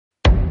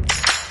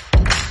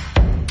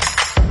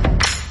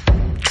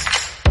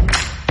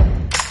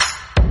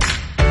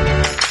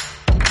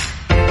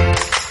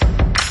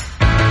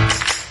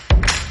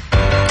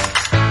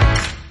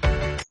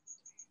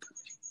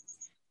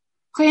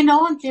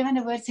Goeienaand,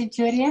 Lewende Woord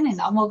Centurion en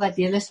almal wat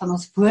deel is van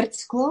ons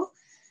woordskool.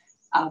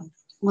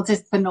 Ons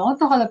het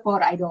vanaand nog al 'n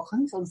paar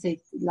uitdagings. Ons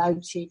het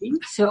load shedding.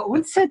 So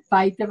ons sit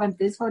buite want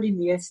dis waar die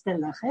meeste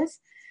lig is.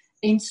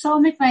 En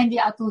saam met my in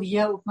die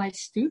ateljee op my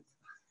stoep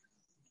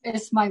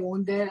is my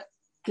honde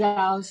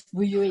Klaus,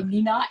 Wuyo en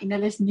Nina en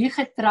hulle is nie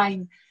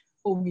getrein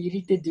om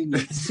hierdie te doen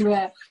nie.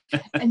 So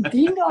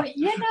indien daar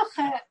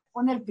enige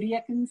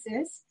onderbrekings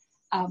is,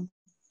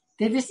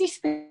 dit is nie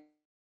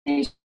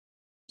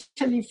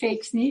special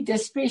effects nie,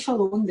 dis special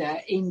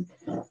honde en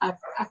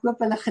ek hoop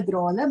hulle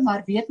gedra hulle,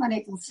 maar weet maar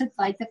net ons sit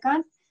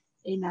buitekant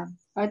en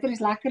Wouter, is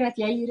lekker dat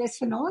jy hier is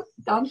vanaand.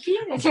 Dankie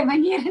dat jy my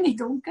nie in die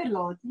donker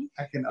laat nie.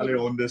 Ek en al die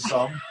honde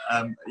saam.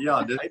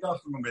 Ja, dit is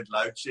uitdaging om met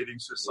load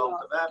shedding so saam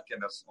te werk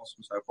en ons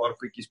moes nou 'n paar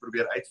goedjies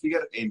probeer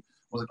uitfigure en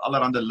ons het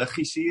allerhande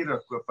liggies hier.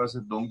 Ek hoop as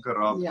dit donker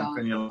raak, dan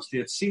kan jy nog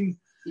steeds sien.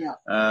 Ja.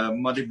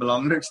 Maar die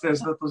belangrikste is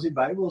dat ons die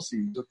Bybel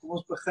sien. So kom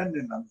ons begin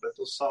en dan bid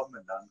ons saam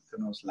en dan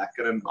kan ons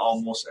lekker in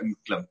Amos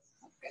inklim.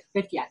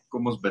 Bid jy.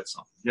 Kom ons bid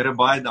saam. Here,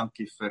 baie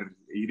dankie vir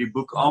hierdie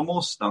boek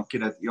Amos. Dankie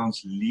dat U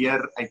ons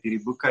leer uit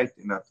hierdie boek uit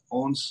en dat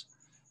ons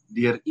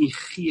deur U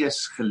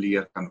Gees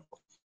geleer kan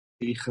word.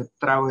 U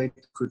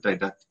getrouheid, goedheid,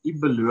 dat U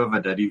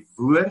beloof dat die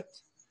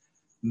woord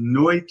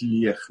nooit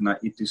leeg na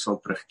U toe sal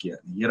terugkeer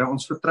nie. Here,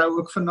 ons vertrou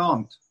ook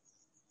vanaand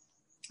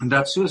en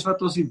dat soos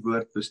wat ons die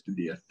woord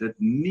bestudeer, dit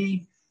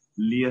nie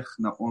leeg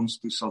na ons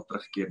toe sal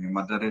terugkeer nie,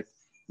 maar dat dit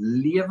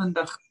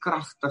lewendig,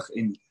 kragtig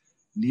en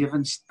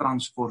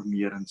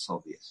lewenstransformerend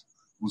sal wees.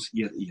 Ons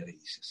eer U, Here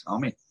Jesus.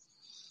 Amen.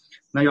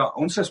 Nou ja,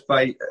 ons is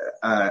by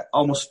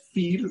Amos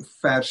 4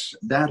 vers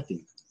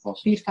 13.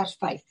 4 vers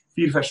 5.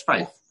 4 vers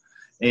 5.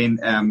 En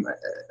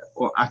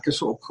ek is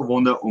so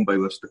opgewonde om by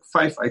hoofstuk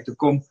 5 uit te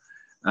kom,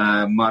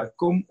 maar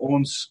kom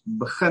ons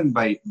begin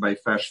by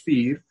vers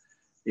 4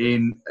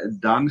 en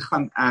dan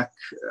gaan ek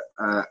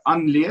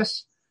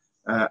aanlees.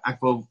 Ek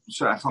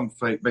gaan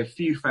by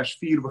 4 vers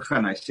 4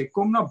 begin. Hy sê,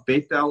 kom na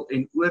Bethel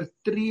en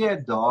oortree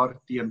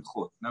daar teen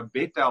God. Nou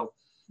Bethel,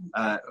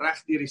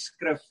 reg deur die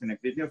skrif, en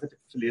ek weet nie of ek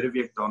verlede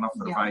week daarna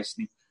verwys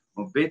nie,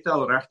 maar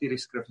Bethel reg deur die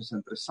skrif is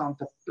 'n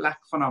interessante plek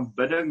van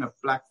aanbidding, 'n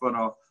plek waar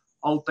daar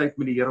altyd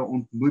met die Here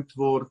ontmoet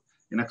word,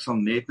 en ek sal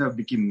net nou 'n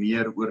bietjie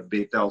meer oor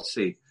Bethel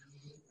sê.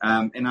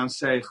 En dan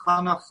sê hy,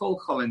 gaan na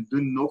Gilgal en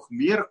doen nog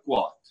meer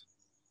kwaad.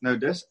 Nou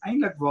dis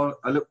eintlik waar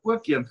hulle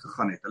ook heen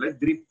gegaan het. Hulle het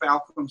 3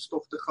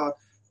 pelgrimstogte gehad,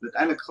 hulle het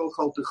eintlik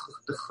Gilgal toe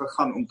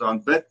gegaan om te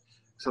aanbid.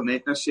 Ek sal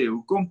net nou sê,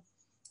 hoekom?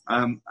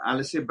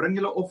 Hulle sê, bring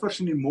julle offers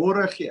in die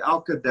môre, gee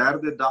elke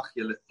 3de dag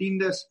julle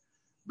tiendes,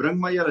 bring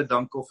my julle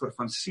dankoffer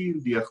van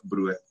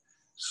suurdeegbrood,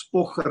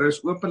 spog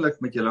gerus openlik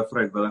met julle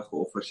vrywillige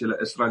offers. Julle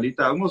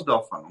Israeliete hou mos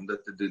daarvan om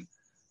dit te doen.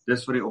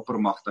 Dis wat die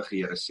oppermagtige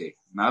Here sê.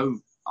 Nou,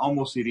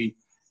 Amos hierdie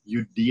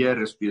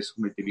Judeer is besig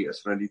met hierdie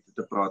Israeliete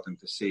te praat en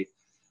te sê,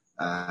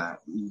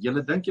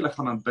 julle dink julle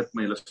gaan aanbid,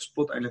 maar julle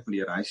spot eintlik met die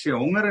Here. Hy sê,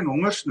 honger en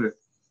hongersnood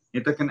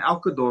het ek in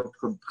elke dorp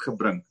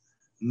gebring.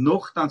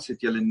 Nogtans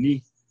het julle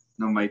nie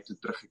na my toe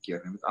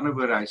teruggekeer nie. Met ander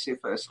woorde, hy sê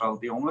vir Israel,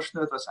 die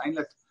hongersnood was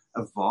eintlik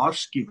 'n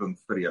waarskuwing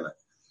vir julle.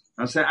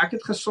 Dan sê ek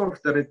het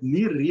gesorg dat dit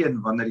nie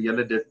reën wanneer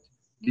julle dit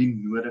die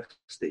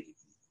nodigste het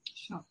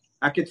nie.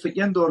 Ek het vir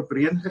een dorp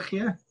reën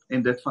gegee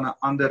en dit van 'n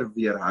ander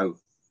weerhou.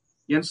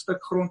 Een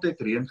stuk grond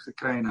het reën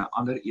gekry en 'n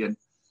ander een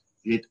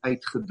het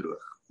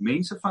uitgedroog.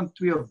 Mense van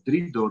 2 of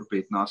 3 dorpe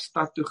het na 'n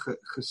stad toe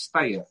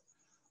gestyer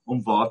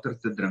om water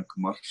te drink,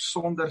 maar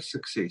sonder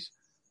sukses.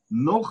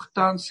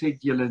 Nogtans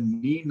het julle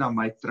nie na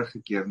my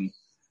teruggekeer nie.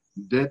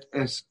 Dit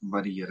is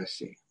wat die Here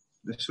sê.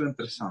 Dit is so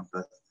interessant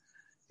dat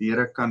die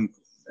Here kan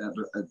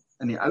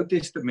in die Ou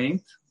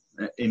Testament,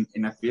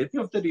 en ek weet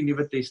nie of dit die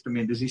Nuwe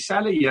Testament, dis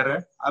dieselfde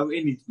Here, Ou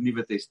en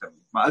Nuwe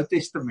Testament, maar Ou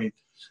Testament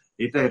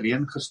het hy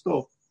reën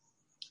gestop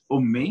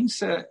om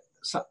mense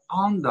se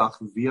aandag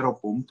weer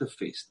op hom te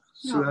vestig.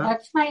 So,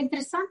 wat vir my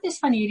interessant is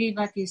van hierdie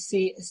wat jy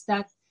sê, is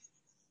dat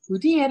hoe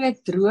die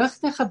Here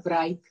droogte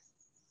gebruik,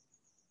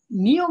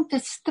 nie om te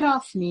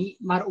straf nie,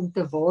 maar om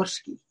te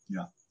waarsku.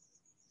 Ja.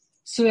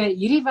 So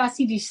hierdie was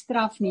nie die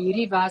straf nie,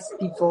 hierdie was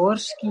die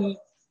waarsku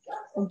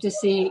om te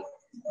sê,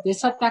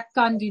 dis wat ek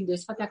kan doen,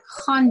 dis wat ek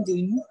gaan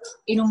doen,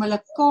 en om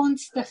hulle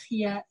kans te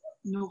gee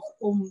nog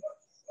om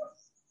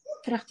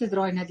terug te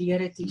draai na die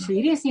Here toe. So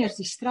hierdie is nie eers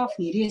die straf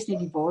nie, hierdie is net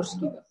die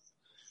waarskuwing.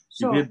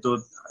 Jy weet,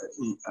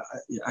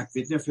 ek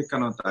weet nie of ek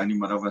kan onthou nie,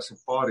 maar daar was 'n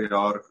paar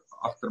jaar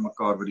agter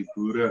mekaar by die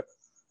boere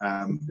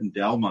in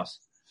Delmas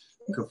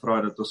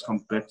gevra dat ons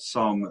gaan bid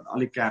saam, al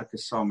die kerke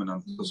saam, en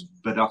dan ons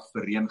biddag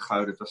vir reën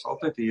gehou. Dit was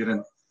altyd hier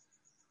in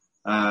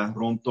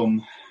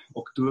rondom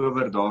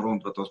Oktober, daar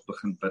rond wat ons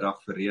begin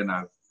biddag vir reën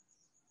hou.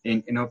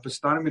 En op 'n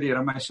stadium met die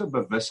Here my so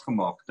bewus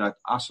gemaak dat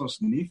as ons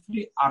nie vir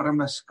die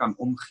armes kan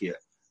omgee,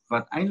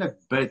 wat eintlik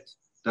bid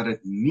dat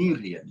dit nie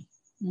reën nie.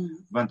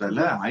 Want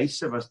hulle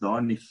huise was daar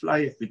in die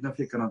vlei, ek weet nie of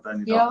jy kan onthou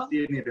nie, daar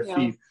teen die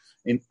rivier.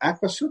 En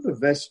ek was so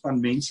bewus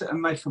van mense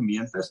in my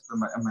gemeentes,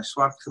 in my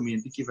swart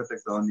gemeentetjie wat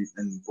ek daar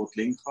in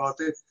Botleng gehad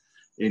het,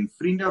 en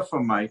vriende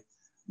van my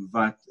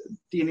wat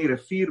teen die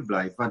rivier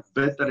bly, wat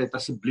bid dat dit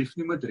asseblief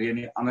nie moet reën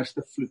nie, anders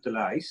te vloed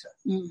hulle huise.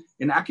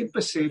 En ek het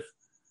besef,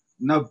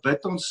 nou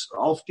bid ons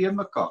half teen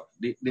mekaar.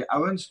 Die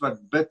ouens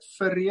wat bid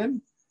vir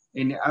reën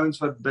en die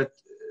ouens wat bid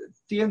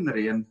teen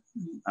reën,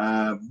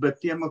 bid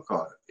teen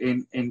mekaar.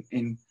 En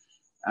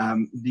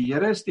die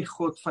Here is die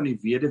God van die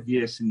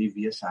weduwees en die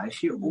wese. Hy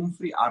gee om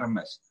vir die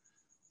armes.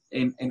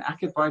 En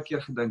ek het baie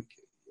keer gedink,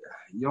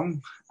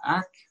 jong,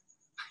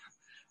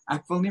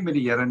 ek wil nie met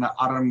die Here in 'n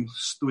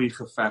armstoei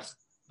geveg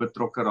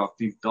betrokke raak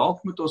nie.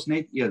 Dalk moet ons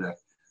net eerder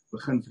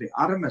begin vir die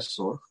armes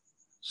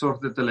sorg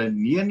dat hulle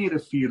nie in die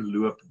rivier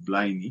loop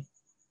bly nie,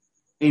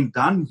 en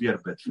dan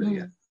weer bid vir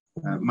reën.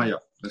 Maar ja,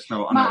 dis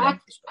nou 'n ander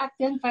Maar ek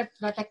dink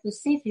wat ek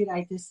besef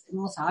hieruit is in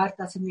ons hart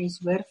as 'n mens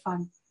hoor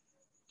van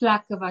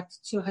plekke wat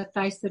so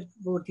getuister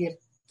word deur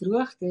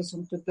droogtes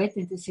om te bid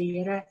en te sê,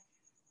 Here,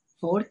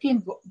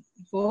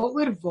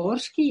 waaroor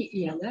waarsku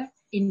U hulle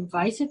en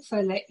wys dit vir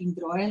hulle en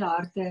draai hulle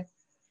harte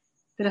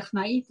terug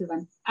na U toe,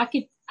 want ek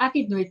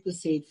het nooit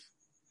besef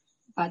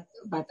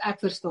wat ek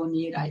verstaan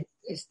hieruit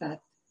is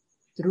dat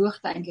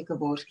droogte eintlik 'n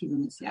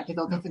waarskuwing is. Ek het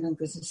altyd gedink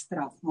dis 'n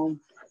straf, maar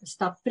om 'n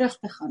stap terug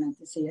te gaan en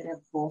te sê,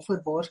 Here,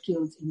 waarvoor waarsku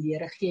ons en die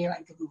Here gee jou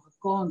eintlik nog 'n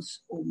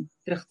kans om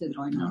terug te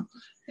draai na.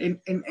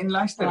 En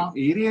luister,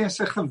 hierdie is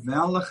 'n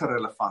geweldige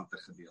relevante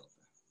gedeelte.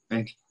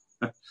 En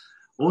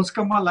ons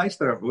kan maar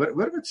luister,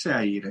 hoor wat sê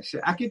hy hier. Hy sê,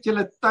 ek het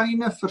julle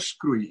tuine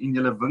verskroei en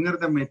julle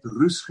wingerde met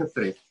roes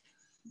getref.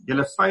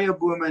 Julle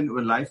vyebome en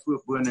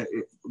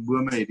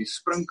olyfbome het die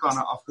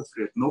springkane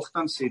afgevreet.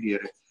 Nogtans sê die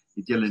Here,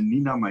 het julle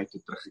nie na my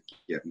toe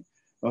teruggekeer nie.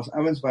 Daar's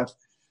ouens wat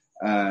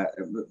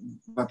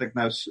ek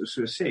nou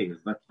so sê,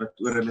 wat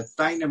oor hulle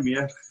tuine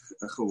meer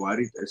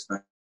geworried is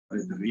dan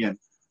met reën,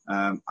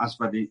 as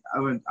wat die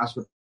ouens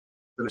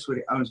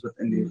wat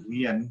in die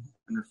reën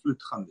in 'n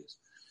vloed gaan wees.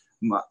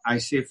 Maar hy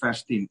sê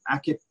vers 10,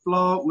 ek het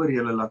pla oor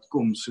julle laat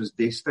kom soos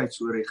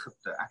destyds oor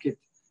Egipte. Ek het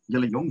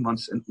julle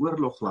jongmans in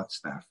oorlog laat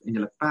sterf en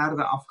julle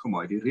perde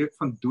afgemaai. Die reuk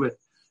van dood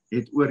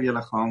het oor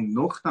julle gehang.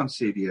 Nogtans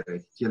sê die Here,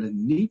 het julle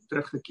nie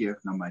teruggekeer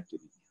na my toe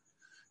nie.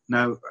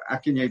 Nou,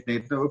 ek en jy het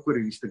net nou ook oor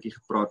hierdie stukkie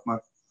gepraat,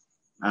 maar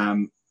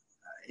en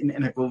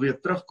ek wil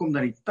weer terugkom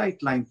na die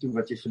tydlyn toe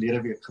wat jy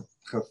verlede week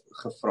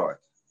gevra het.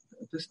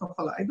 Het is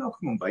nogal 'n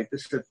uitdaging om by te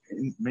sit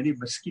en met die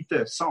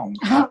muskiete saam.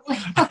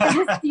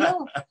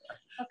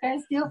 Okay,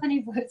 is deel van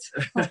die woord.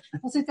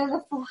 Ons het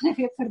hulle volgende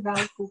week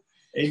verwelkom.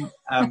 En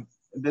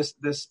dit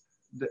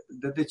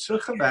het so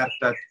gewerk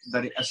dat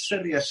die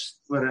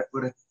Assiriërs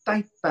oor 'n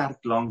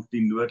tydperk lank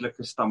die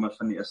noordelike stamme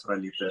van die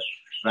Israeliete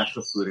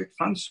weggevoer het.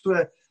 Van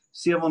so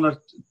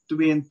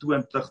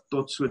 722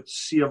 tot so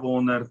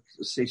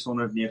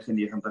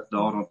 699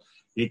 daarom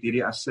het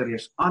hierdie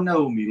Assiriërs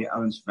aanhou om hierdie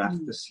ouens weg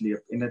te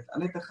sleep en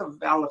hulle het 'n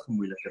geweldige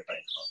moeilike tyd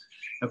gehad.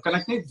 Nou kan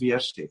ek net weer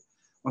sê,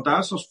 onthou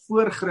as ons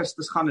voor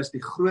Christus gaan is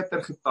die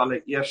groter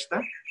getalle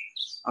eerste,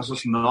 as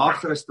ons na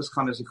Christus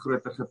gaan is die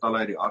groter getalle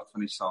uit die aard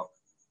van die saak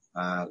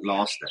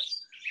laaste.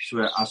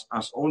 So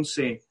as ons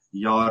sê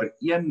jaar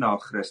 1 na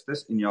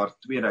Christus en jaar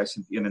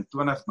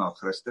 2021 na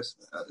Christus,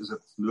 is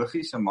dit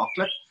logies en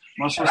maklik,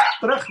 maar as ons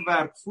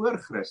terugwerk voor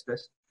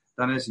Christus,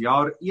 dan is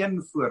jaar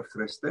 1 voor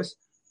Christus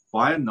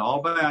baie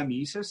naby aan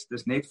Jesus,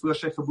 dis net voor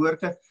sy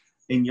geboorte,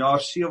 en jaar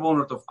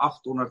 700 of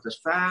 800 is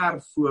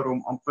ver voor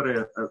hom,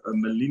 amper 'n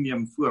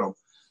millennium voor hom.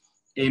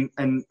 En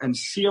in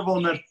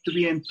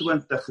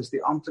 722 is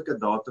die amptelike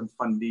datum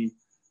van die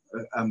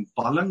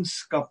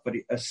ballingskap wat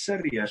die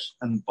Assiriërs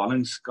in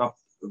ballingskap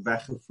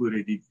weggevoer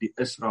het, die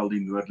Israel, die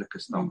noordelike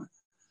stamme.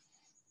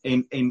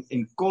 En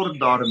kort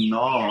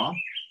daarna,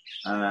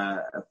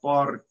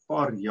 'n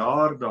paar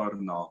jaar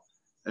daarna,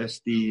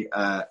 is die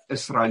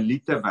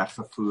Israeliete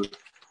weggevoer,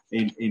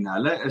 en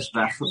hulle is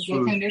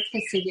weggevoer. Jy kan net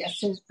gesê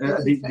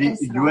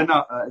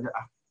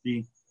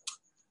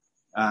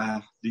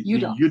die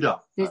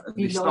Juda,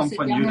 die stam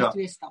van Juda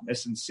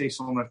is in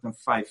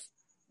 605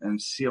 en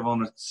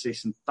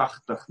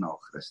 786 na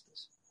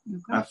Christus.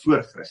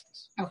 Voor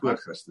Christus. Voor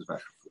Christus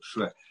weggevoer.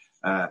 So,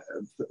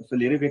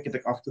 verlede week het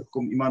ek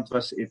agtergekom, iemand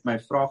het my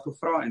vraag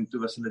gevra en toe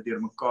was hulle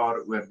deur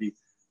mekaar oor die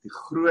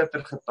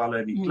groter getalle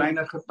en die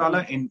kleiner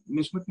getalle en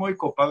mens moet mooi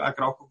kop hou, ek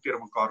raak ook deur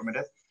mekaar met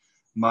dit.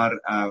 Maar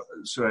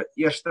so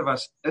eerste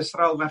was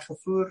Israel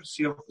weggevoer,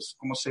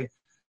 kom ons sê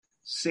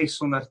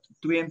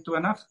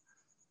 622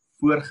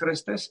 voor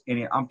Christus en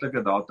die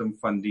amptelike datum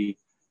van die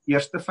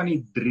eerste van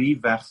die 3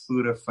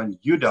 wegvoere van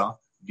Juda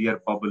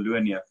deur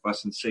Babylonië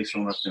was in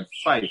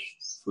 605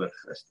 voor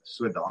Christus.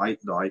 So daai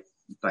tyd.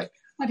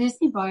 Maar dis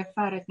nie baie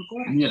ver uit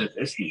mekaar. Nee, dit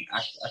is nie.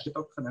 Ek het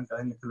ook gedink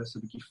eintlik hulle is 'n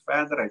bietjie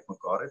verder uit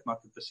mekaar uit, maar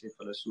ek het besef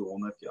hulle is so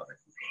 100 jaar uit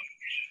mekaar.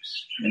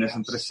 En is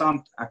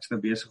interessant, ek's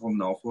nou besig om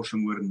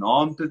navorsing oor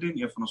Naam te doen.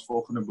 Een van ons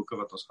volgende boeke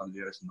wat ons gaan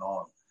leer is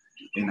Naam.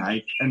 En hy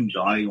het in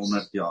daai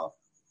 100 jaar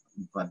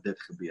wat dit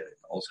gebeur het,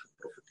 als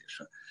geprofeteer.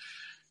 So,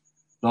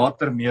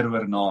 later meer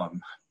oor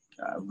Naam.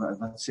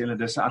 Wat sê hulle,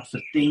 dis 'n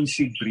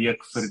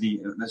advertensiebreek vir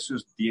dis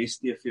soos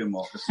DStv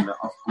maak as hulle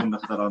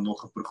afkondig dat daar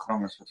nog 'n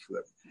program is wat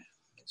voor.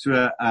 So,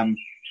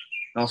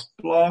 daar's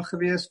pla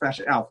gewees, vers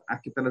 11.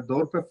 Ek het hulle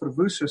dorpe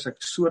verwoes soos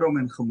ek Sodom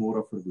en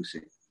Gomorra verwoes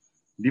het.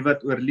 Die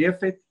wat oorleef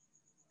het,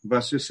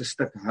 was soos 'n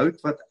stuk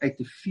hout wat uit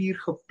die vuur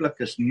gepluk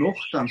is,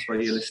 nogtans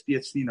waar julle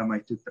steeds nie na my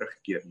toe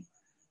terugkeer nie.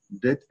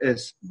 dit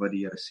is wat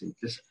die Here sê.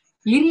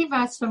 Hierdie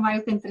was vir my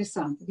ook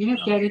interessant. Ek weet nie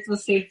of jy dit wil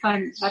sê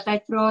van wat hy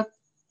praat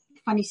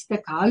van die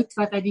stuk hout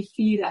wat uit die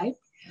vuur uit.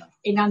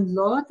 En dan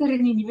later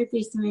in die Nuwe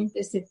Testament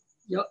is dit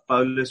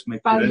Paulus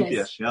met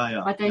Korintiërs,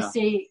 wat hy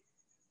sê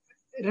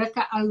ruk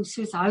 'n ou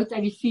soos hout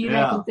uit die vuur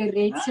uit om te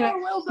red. So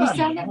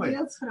dieselfde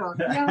beeldspraak.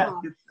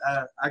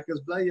 Ek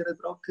is bly jy het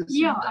dit ook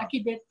gesien. Ja, ek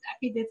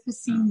het dit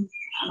gesien.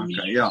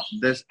 Okay,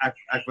 dis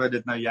ek wou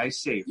dit nou jy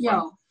sê.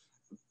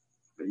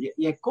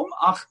 Jy kom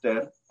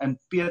agter in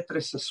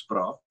Petrus se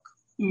spraak,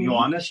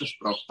 Johannes se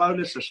spraak,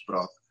 Paulus se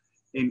spraak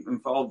en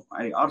veral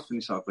hy aard van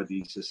die saak wat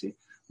Jesus sê,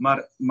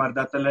 maar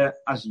dat hulle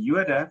as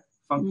Jode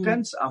van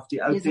kinds af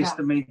die Ou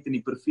Testament en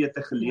die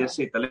profete gelees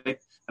het, hulle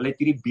het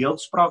hierdie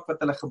beeldspraak wat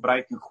hulle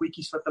gebruik en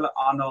goedjies wat hulle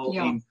aanhaal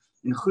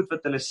en goed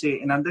wat hulle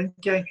sê, en dan dink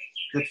jy,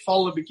 dit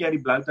val 'n bietjie uit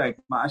die bloute uit,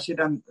 maar as jy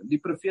dan die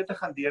profete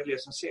gaan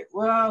deurlees en sê,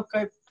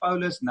 okay,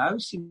 Paulus, nou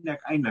sien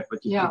ek eintlik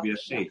wat jy probeer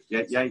sê.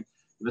 Jy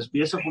was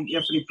besig om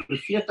een van die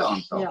profete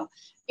aan te haal.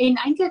 En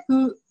eintlik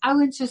hoe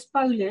ouens soos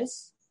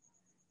Paulus,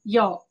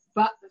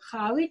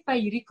 gehou het by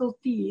hierdie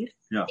kultuur,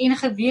 en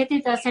geweet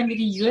het as hy met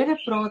die Jode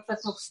praat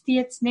wat nog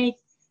steeds net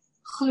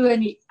glo in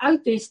die Ou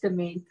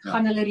Testament,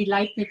 gaan hulle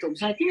relate met hom.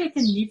 So hy het nie net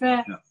 'n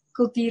nuwe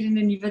kultuur en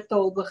 'n nuwe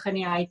taal begin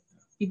nie, hy het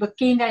die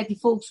bekende uit die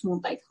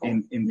volksmond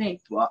uitgehaal. En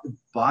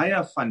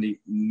baie van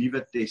die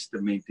Nuwe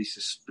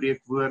Testamentiese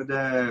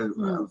spreekwoorde,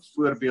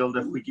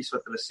 voorbeelde, goedjies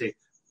wat hulle sê,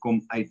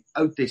 kom uit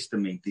Ou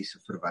Testamentiese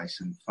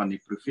verwysing van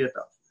die profete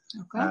af.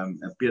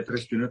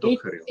 Petrus doen dit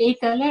ook gereeld. Het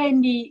hulle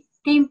in die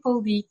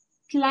tempel die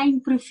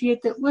klein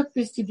profete ook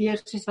bestudeer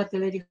soos wat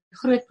hulle die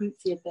groot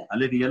profete?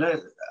 Hulle die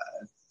hele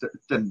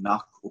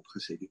Tanakh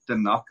opgesê. Die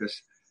Tanakh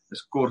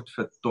is kort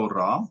vir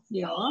Torah.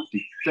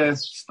 Die Te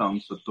staan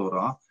vir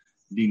Torah.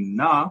 Die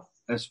Na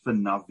is vir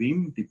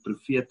Navim, die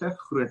profete,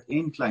 groot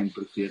en klein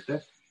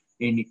profete,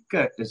 en die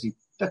K is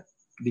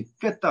die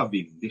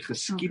Ketavim, die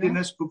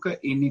geskiedenisboeke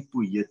en die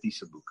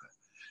poëtiese boeke.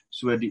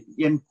 So die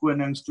 1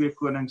 Konings, 2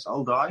 Konings,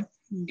 al daai,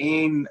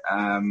 en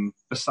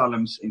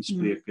Psalms en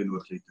Spreuke en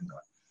Hooglied en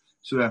daai.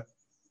 So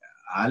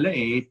hulle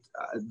het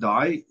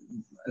daai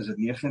is dit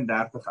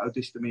 39 Ou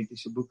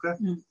Testamentiese boeke,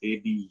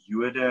 het die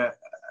Jode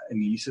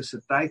in Jesus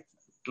se tyd,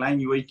 klein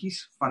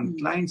joetjies, van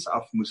kleins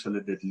af moes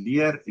hulle dit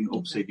leer en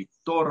opsê die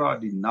Torah,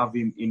 die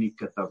Navim en die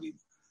Ketavim.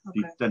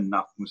 Die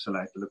Tanakh moes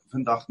hulle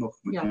vandag nog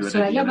met Jode. So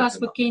hulle was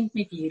bekend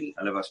met hierdie.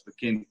 Hulle was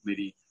bekend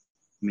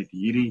met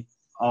hierdie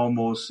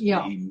Amos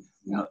en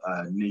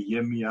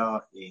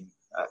Nehemia en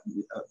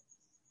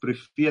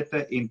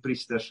profete en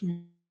priesters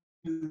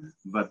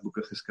wat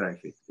boeke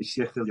geskryf het.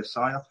 Esegiel,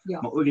 Jesaja,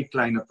 maar ook die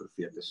kleiner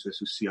profete soos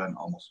Hosea en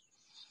Amos.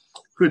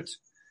 Goed.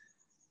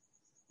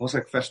 Was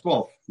ek vers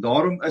 12.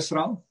 Daarom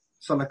Israel,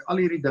 sal ek al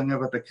hierdie dinge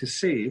wat ek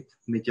gesê het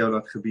met jou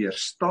laat gebeur.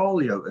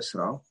 Staal jou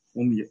Israel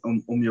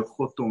om jou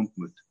God te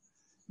ontmoet.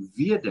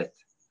 Weet dit,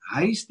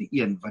 hy is die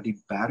een wat die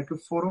berge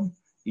vorm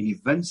en die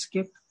wind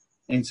skep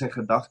en sy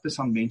gedagtes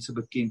aan mense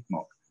bekend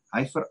maak.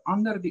 Hy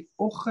verander die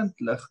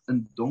oggendlig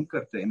in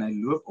donkerte en hy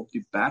loop op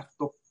die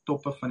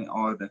bergtoppe van die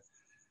aarde.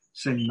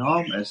 Sy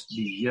naam is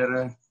die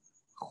Here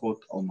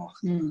God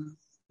Almagtig.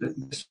 Dit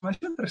is my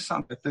so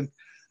interessant. Ek dink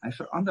hy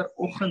verander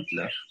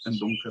oggendlig in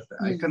donkerte.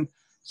 Hy kan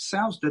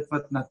selfs dit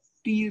wat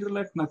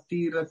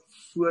natuurlik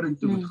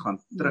vorentoe moet gaan,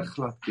 terug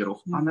laat keer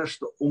of anders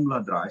te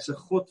omlaat draai. Hy's 'n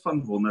God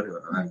van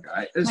wonderwerke.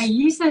 Hy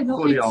is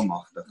God die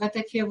Almagtige. Wat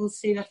ek vir jou wil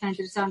sê wat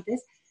interessant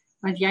is,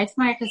 want jy het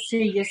vir my gesê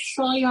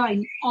Jesaja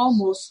en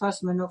Amos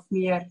was min of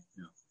meer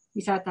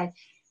die tyd.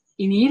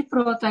 En hier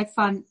praat hy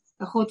van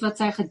 'n God wat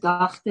sy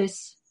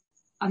gedagtes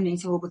aan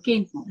mense wil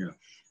bekend maak.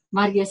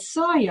 Maar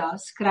Jesaja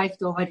skryf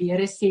daar wat die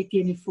Here sê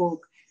teen die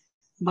volk,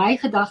 my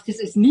gedagtes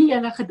is nie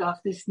julle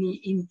gedagtes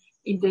nie,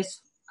 en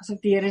dis asof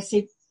die Here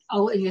sê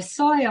al in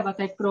Jesaja wat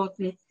hy praat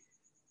met,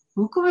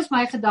 hoekom is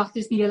my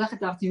gedagtes nie julle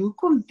gedagtes?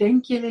 Hoekom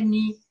dink julle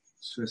nie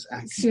soos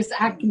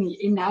ek nie?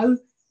 En nou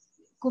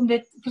kom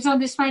dit,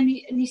 dis my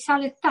in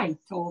dieselfde tyd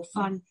al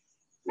van,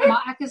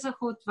 maar ek is 'n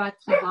God wat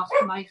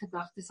my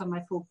gedagtes aan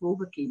my volk wil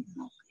bekend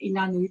maak. En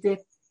dan hoe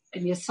dit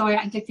in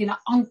Jesaja eintlik teen 'n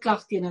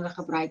aanklag teen hulle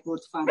gebruik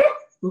word van,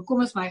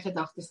 hoekom is my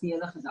gedagtes nie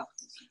julle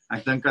gedagtes?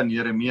 Ek dink aan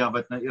Jeremia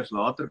wat nou eers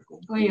later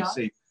kom. En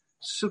sê,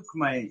 soek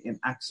my en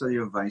ek sal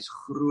jou wys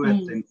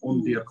groot en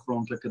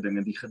ondeurgrondelike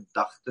dinge, die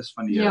gedagtes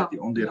van die Here,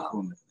 die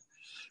ondeurgrondelike.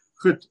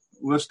 Goed,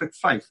 hoofstuk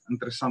 5,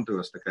 interessante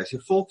hoofstuk. Hy sê,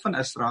 volk van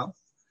Israel,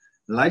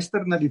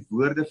 luister na die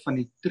woorde van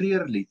die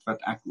treurlied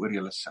wat ek oor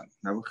julle sing.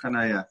 Nou begin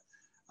hy 'n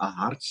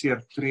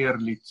hartseer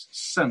treurlied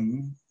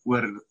sing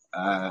oor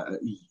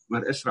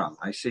Israel.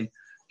 Hy sê,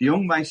 die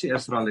jong meisie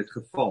Israel het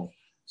geval.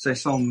 Sy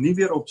sal nie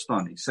weer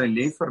opstaan nie. Sy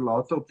lê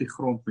verlate op die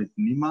grond met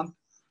niemand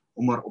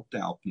om haar op te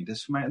help nie.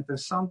 Dis vir my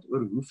interessant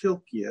oor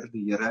hoeveel keer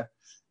die Here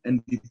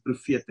in die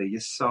profete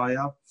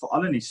Jesaja,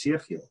 veral in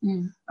Esegiel,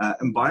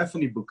 in baie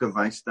van die boeke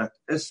wys dat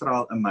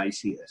Israel 'n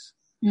meisie is.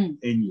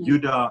 En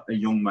Juda 'n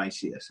jong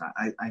meisie is.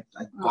 Hy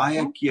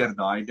baie keer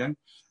daai ding.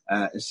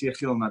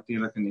 Esegiel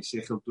natuurlik in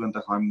Esegiel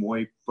 20, daai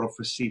mooi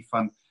profesie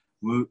van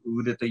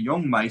hoe dit 'n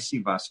jong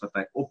meisie was wat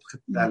hy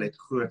opgetel het,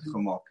 groot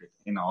gemaak het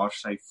en haar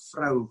sy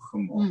vrou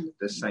gemaak het.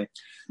 Dis sy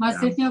Maar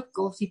is dit nie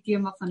ook die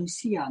tema van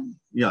Hosea nie?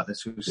 Ja,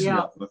 dis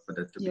Hosea ook wat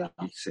dit 'n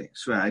bietjie sê.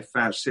 So hy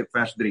vers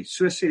 3.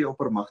 So sê die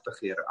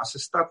Oppermagtige Here, as 'n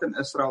stad in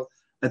Israel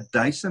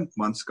 1000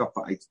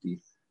 manskappe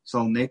uitstuur,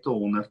 sal net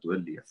 100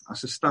 oorleef.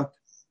 As 'n stad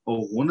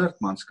 100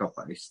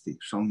 manskappe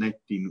uitstuur, sal net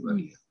 10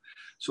 oorleef.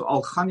 So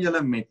al gaan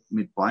julle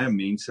met baie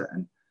mense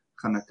in,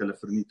 gaan ek hulle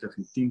vernietig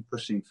en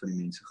 10% van die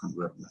mense gaan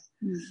oorbly.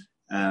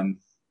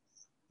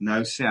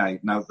 Nou sê hy,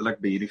 nou wil ek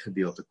by hierdie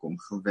gedeelte kom,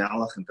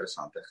 geweldig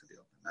interessante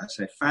gedeelte. Nou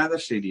sê verder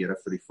sê die Here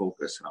vir die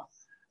volk Israel,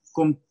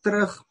 kom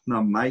terug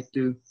na my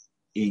toe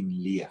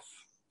en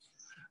leef.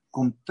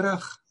 Kom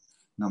terug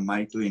na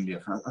my toe en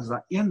leef. As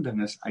daar een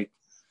ding is uit,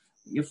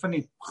 een van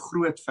die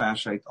groot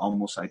verse uit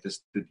Amos uit,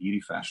 is dit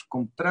hierdie vers,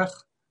 kom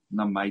terug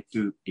na my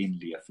toe en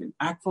leef. En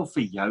ek wil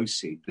vir jou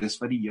sê, dis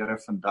wat die Here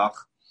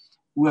vandag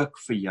ook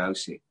vir jou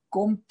sê,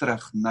 kom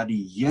terug na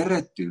die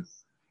Here toe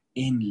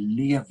en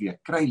leef weer.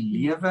 Kry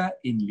lewe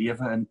en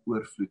lewe in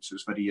oorvloed,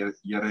 soos wat die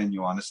Here in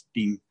Johannes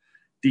 10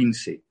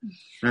 sê.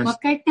 Maar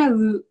kyk nou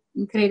hoe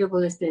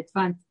incredible is dit,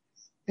 want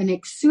in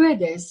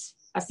Exodus,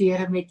 as die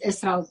Here met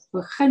Israel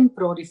begin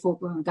praat die volk,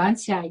 dan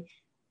sê hy,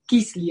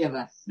 kies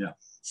lewe. Ja.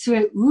 So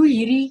hoe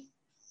hierdie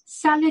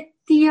selfe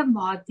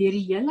tema deur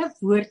die hele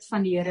woord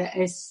van die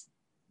Here is.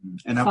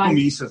 En dan kom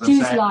Jesus en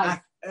sê,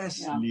 ek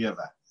is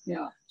lewe.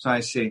 Ja. So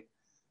hy sê,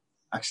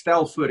 ek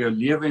stel voor jou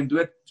lewe en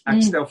dood,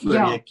 ek stel voor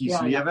jy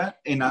kies lewe,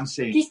 en dan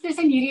sê, kies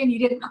tussen hierdie en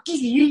hierdie, maar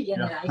kies hierdie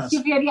ene, hy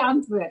gee vir die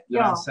antwoord.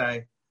 Dan sê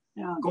hy,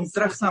 kom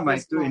terug na my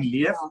toe en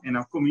leef, en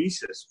dan kom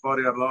Jesus, paar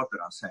jaar later,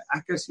 dan sê hy,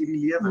 ek is hierdie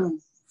lewe,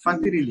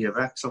 vat hierdie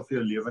lewe, ek sal vir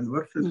jou lewe in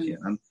oorvloed gee.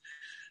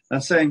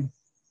 Dan sê hy,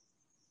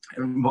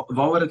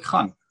 waaroor dit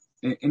gaan.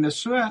 En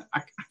dis so,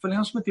 ek wil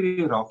nie ons met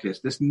hierdie raak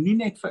lees, dis nie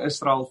net vir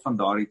Israel van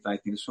daardie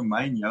tyd nie, dis vir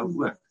my en jou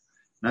ook.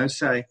 Nou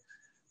sê hy,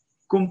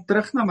 kom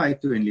terug na my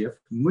toe en leef,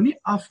 moenie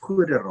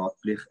afgode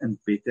raadpleeg in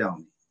Bethel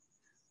nie,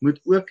 moet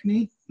ook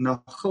nie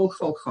na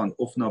Gilgal gaan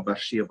of na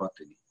Beersheba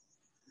toe nie.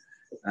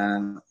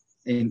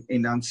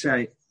 En dan sê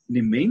hy,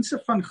 die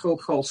mense van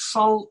Gilgal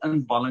sal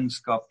in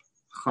ballingskap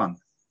gaan.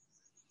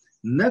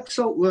 Niks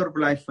sal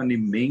oorbly van die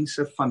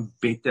mense van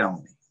Bethel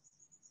nie.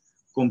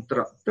 Kom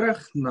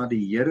terug na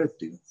die Here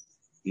toe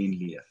en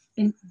leef.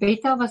 En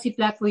Bethel was die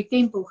plek waar die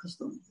tempel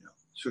gestaan het.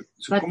 So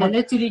wat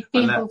hulle toe die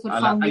tempel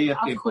vervang met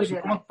afgode. So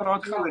kom ek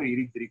praat oor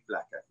hierdie 3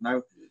 plekke.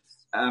 Nou,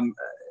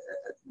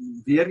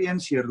 weer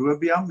eens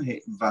Jerobeam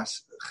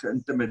was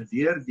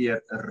geïntimideer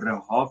deur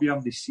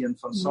Rehabeam, die seun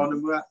van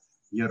Salomo.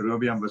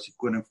 Jerobeam was die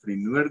koning van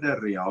die noorde,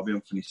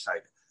 Rehabeam van die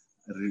suide.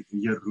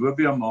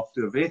 Jerobeam maak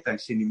toe 'n wet, hy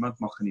sê niemand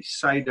mag in die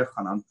suide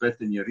gaan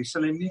aanbid in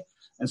Jerusalem nie.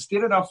 In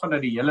steede daarvan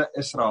dat die hele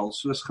Israel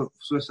soos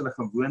hulle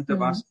gewoonte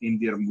was en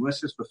deur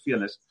Moses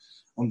beveel is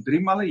om 3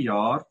 maal 'n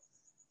jaar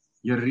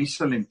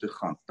Jerusalem toe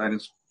gaan,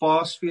 tydens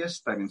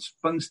Paasfees, tydens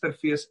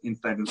Pinksterfees en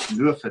tydens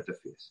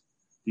Loofhuttefees.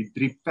 Die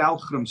 3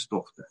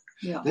 pelgrimstogte.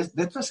 Ja.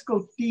 Dit was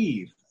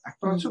kultuur. Ek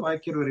praat so baie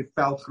keer oor die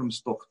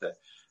pelgrimstogte.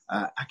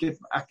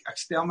 Ek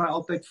stel my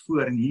altyd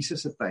voor in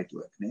Jesus se tyd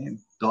ook, né? In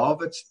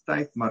Dawid se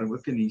tyd, maar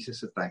ook in Jesus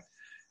se tyd.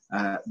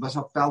 Was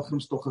daar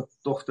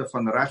pelgrimstogte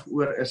van reg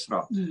oor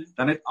Israel.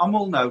 Dan het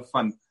almal nou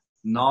van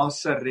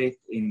Nasaret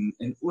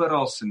en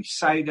oral in die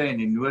suide en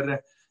die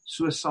noorde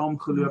so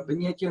saamgeloop,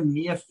 en jy het jou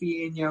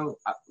neefie en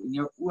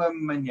jou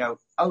oom en jou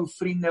ou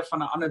vriende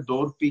van 'n ander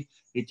dorpie,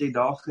 het jy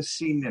daar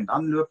gesien, en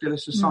dan loop julle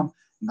so saam,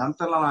 en dan het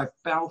hulle daai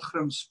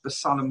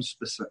pelgrimspsalms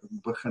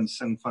begin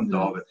sing van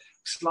Dawid.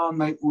 Ek slaan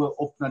my oë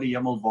op na die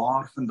hemel,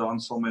 waar vandaan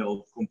sal my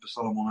hulp kom,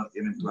 Psalm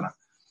 121.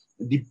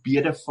 Die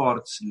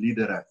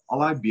bedevaartsliedere, al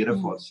daai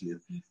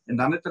bedevaartsliedere. En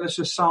dan het hulle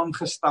so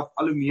saamgestap,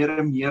 al hoe meer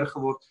en meer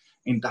geword,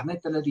 en dan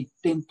het hulle die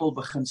tempel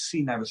begin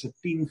sien. Hy was 'n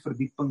 10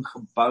 verdieping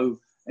gebou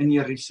in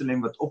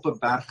Jerusalem, wat op 'n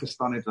berg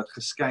gestaan het, wat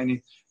geskyn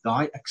het.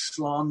 Daai, ek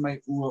slaan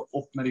my oë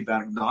op na die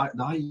berg,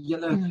 daai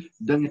hele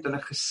ding het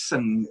hulle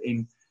gesing,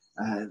 en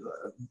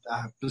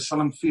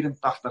Psalm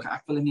 84,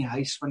 ek wil in die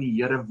huis van die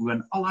Here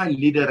woon, al daai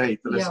liedere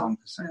het hulle saam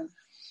gesing.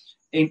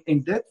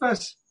 En dit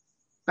was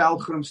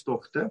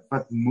pelgrimstogte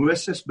wat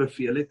Moses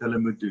beveel het hulle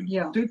moet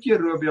doen. Toe het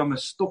Jerobeam 'n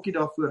stokkie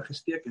daarvoor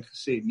gesteek en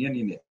gesê,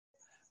 nee,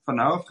 van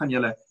nou af gaan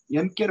julle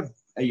 1 keer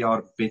 'n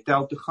jaar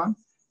Bethel toe gaan,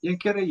 1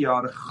 keer 'n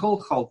jaar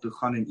Gilgal toe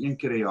gaan en 1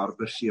 keer 'n jaar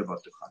Beersheba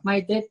toe gaan.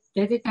 Maar dit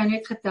het nou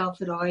net getel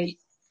vir daai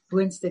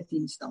boonste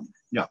 10 stamme.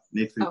 Ja,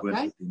 net vir die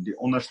boonste 10. Die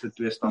onderste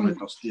 2 stamme het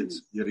nog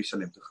steeds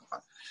Jerusalem toe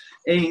gegaan.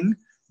 En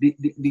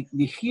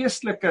die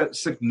geestelike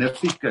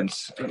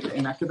significance,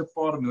 en ek het 'n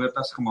paar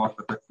notas gemaak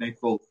wat ek net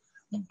wil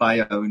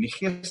byhou, en die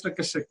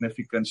geestelike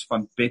significance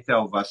van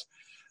Bethel was,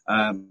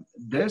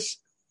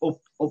 dis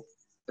op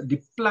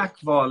die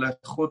plek waar hulle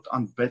God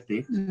aanbid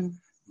het,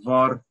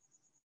 waar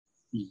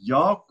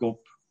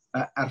Jakob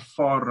 'n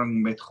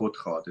ervaring met God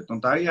gehad het.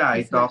 Onthou jy, hy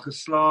het daar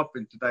geslaap,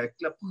 en toe het hy 'n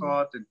klip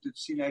gehad, en toe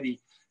sien hy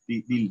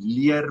die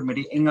leer met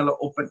die engele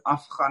op en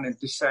af gaan, en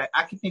toe sê hy,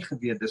 ek het nie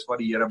geweet, dis waar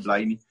die Here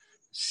bly nie.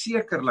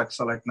 Sekerlik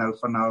sal ek nou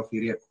van nou af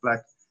hierdie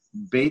plek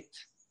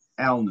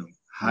Bethel noem,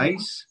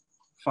 huis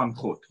van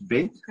God.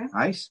 Bet, Okay.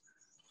 huis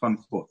van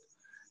God.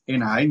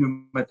 En hy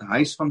noem dit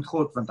huis van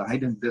God, want hy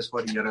dink dis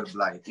waar die Here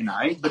bly. En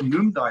hy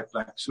benoem daai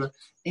plek so,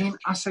 en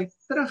as hy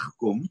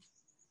terugkom,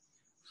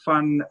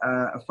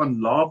 van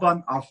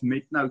Laban af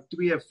met nou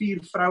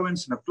 4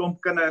 vrouens en 'n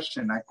klomp kinders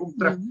en hy kom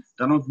terug,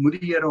 dan ontmoet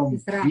die Here hom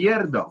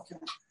weer daar.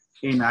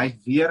 En hy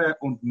het weer 'n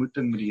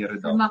ontmoeting met die Here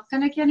daar. Maar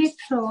kan ek jou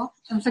net vra,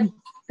 in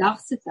vandag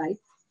se tyd,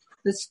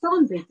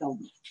 bestaan Bethel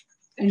nog?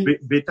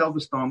 Bethel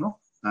bestaan nog?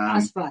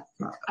 As wat?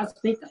 As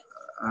Bethel?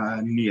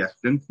 Nee, ek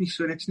dink nie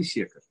so, ek's nie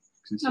seker.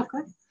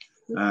 Okay.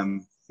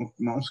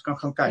 Maar ons kan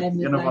gaan kyk,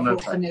 een of ander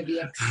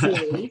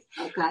tyd.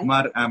 Okay.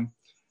 Maar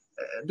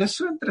dis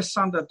so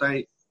interessant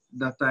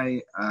dat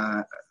hy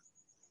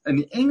in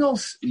die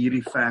Engels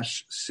hierdie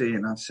vers sê,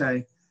 en dan sê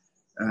hy,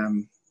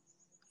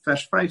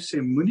 vers 5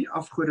 sê, moenie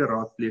afgode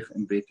raadpleeg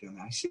in Bethel. En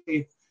hy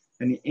sê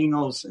in die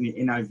Engels, in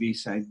die NIV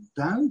sê,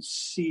 don't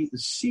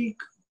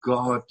seek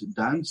God,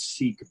 don't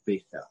seek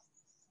Bethel.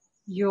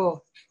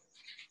 Ja,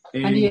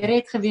 want die Here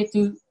het geweet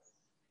hoe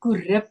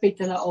korrup het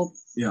hulle al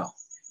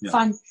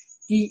van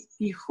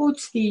die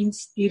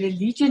godsdienst, die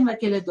religion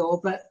wat hulle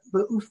daar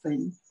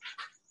beoefen,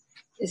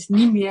 is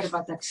nie meer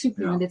wat ek soek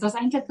nie, want dit was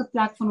eintlik 'n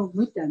plek van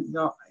ontmoeting.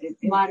 Ja,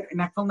 en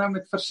ek wil nou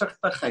met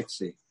versigtigheid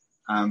sê,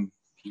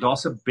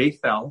 daar's 'n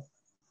Bethel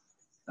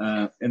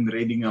in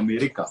Redding,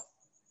 Amerika,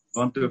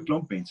 want toe 'n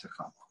klomp mense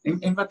gaan.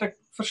 En wat ek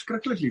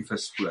verskriklik lief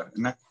is voor,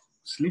 en ek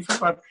is lief vir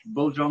wat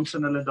Bill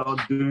Johnson hulle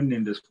daar doen,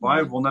 en dis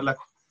baie wonderlik,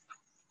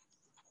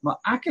 maar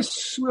ek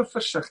is so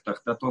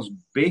versigtig, dat ons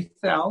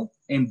Bethel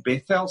en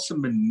Bethel se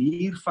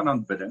manier van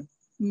aanbidding,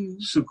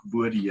 soek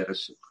bo die Here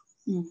soek.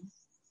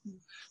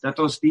 Dat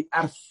ons die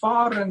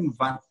ervaring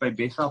wat by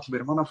Bethel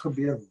gebeur, want daar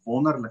gebeur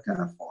wonderlike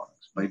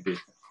ervarings by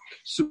Bethel,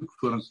 soek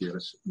voor ons Here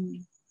soek.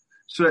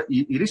 So,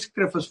 hierdie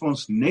skrif is vir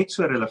ons net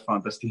so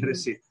relevant as die Here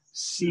sê,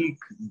 seek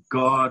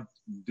God,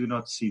 do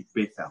not seek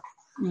Bethel.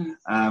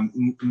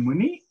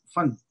 Moenie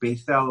van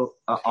Bethel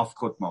 'n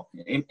afgod maak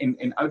nie.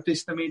 En Ou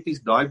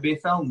Testamenties, daai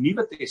Bethel,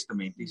 Nuwe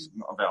Testamenties,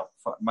 wel,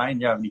 vir my en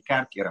jou in die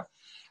kerkera.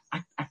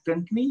 Ek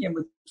dink nie, jy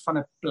moet van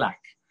 'n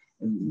plek.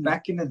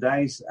 Back in the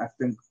days, ek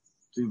dink,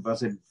 toe was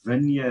dit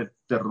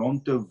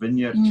Toronto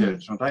Vineyard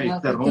Church, want hy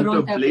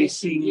Toronto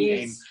Blessing,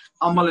 en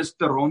almal is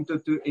Toronto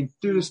toe, en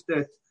toe is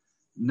dit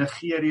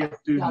Nigerië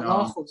toe,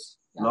 Lagos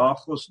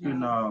toe,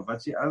 na, wat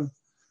is die ou,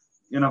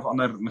 een of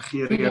ander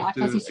Nigerië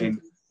toe,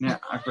 en nee,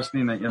 ek was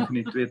nie na een van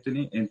die twee toe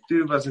nie, en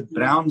toe was dit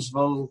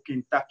Brownsville,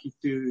 Kentucky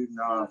toe,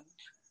 na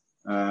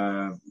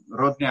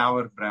Rodney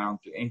Howard Brown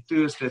toe, en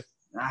toe is dit,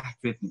 ek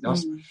weet nie,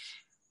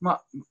 maar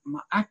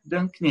ek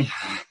dink nie,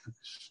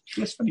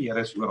 Gees van die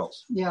Here is oral.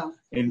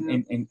 En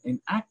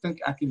ek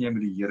dink ek en jy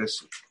moet die Here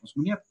soek. Ons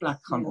moenie 'n plek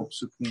gaan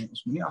opsoek nie,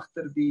 ons moenie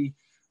agter die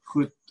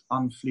goed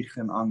aanvlieg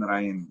en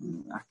aanry, en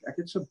ek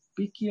het so 'n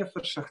bietjie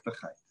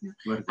versigtigheid.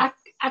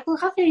 Ek wil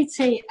gou vir iets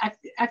sê,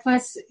 ek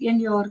was 1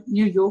 jaar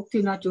New York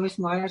toe na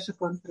Joyce Meyer se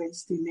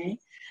konferens toe, né?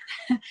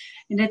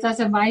 En dit was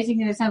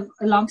amazing, en dit is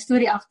 'n lang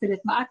storie agter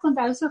dit, maar ek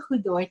onthou so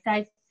goed daai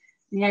tyd,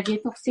 en jy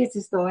weet nog steeds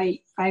is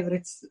daai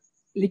favorites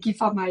liedjie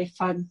van my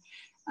van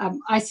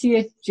I See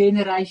a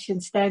Generation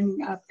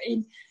Standing Up,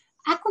 en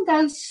ek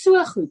onthou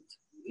so goed,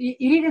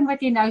 hierdie ding wat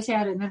jy nou sê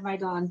herinner my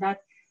daaraan, dat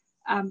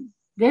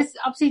dis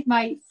absoluut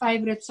my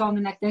favorite song,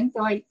 en ek dink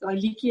daai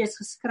liedjie is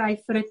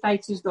geskryf vir 'n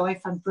tyd soos daai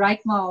van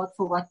Break My Heart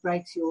for What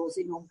Breaks Yours,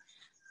 en om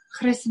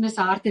Christenes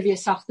harte weer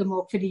sag te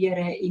maak vir die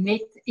Here,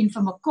 en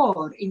vir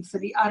mekaar, en vir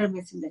die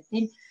armes en dit.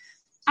 En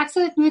ek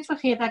sal dit nooit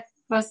vergeet, ek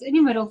was in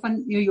die middel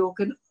van New York,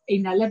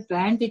 en hulle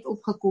band het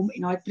opgekom,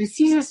 en hy het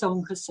presiese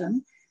song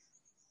gesing,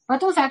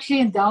 wat ons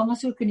actually in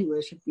Delmas ook in die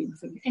worship team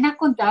sing. En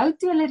ek onthou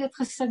toe hulle dit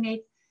gesing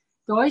het,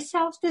 daai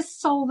selfde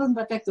salwing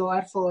wat ek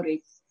daar ervaar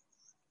het,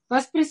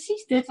 was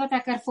presies dit wat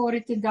ek ervaar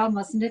het in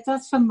Delmas, en dit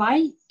was vir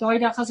my, daai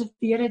dag asof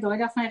die Here daai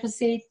dag vir my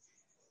gesê het,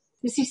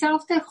 dis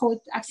dieselfde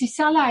God, ek is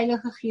dieselfde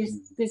Heilige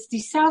Gees, dis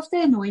dieselfde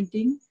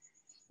anointing,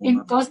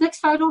 en daar's niks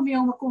fout daarmee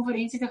om 'n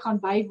konferensie te gaan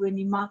bywoon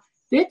nie, maar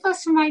dit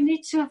was vir my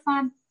net so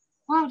van,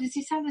 wow, dis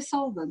dieselfde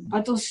salwing,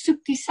 want ons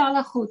soek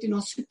dieselfde God, en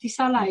ons soek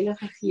dieselfde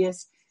Heilige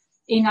Gees,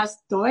 en as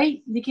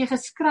daai liedjie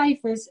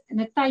geskryf is, in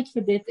 'n tyd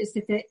vir dit, is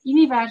dit 'n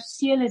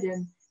universele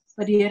ding,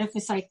 wat die Here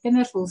vir sy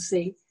kinders wil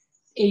sê,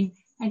 en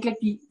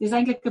dis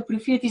eintlik 'n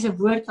profetiese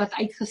woord wat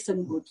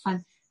uitgesing word,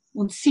 van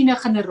ons sien 'n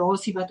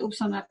generasie wat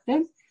opstaan. Ek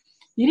dink,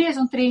 hierdie is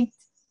omtrent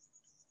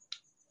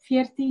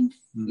 14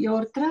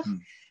 jaar terug,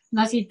 en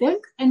as jy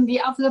dink, in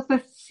die afgelope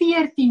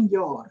 14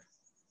 jaar,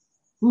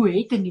 hoe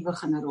het 'n nuwe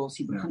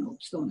generasie begin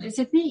opstaan? Is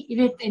dit nie, jy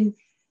weet, en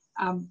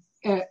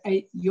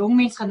 'n jong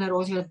mens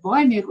generasie wat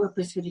baie meer oop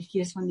is vir die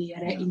Gees van die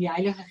Here, en die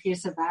Heilige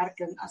Gees se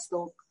werking, as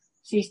dalk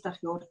 60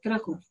 jaar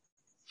terug, of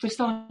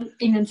verstaan,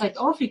 en in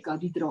Suid-Afrika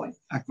die draai.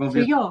 Ek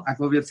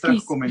wil weer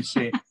terugkom en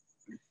sê,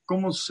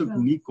 kom ons soek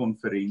nie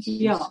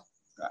konferensies.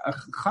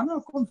 Gaan na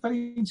 'n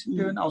konferensie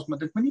toe, maar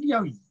dit moet nie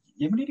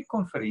jy moet nie die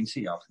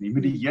konferensie jag nie, jy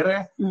moet die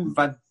Here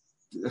wat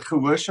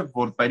gehoorship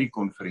word by die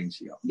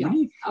konferensie jag.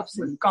 Moenie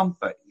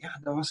kampe. Ja,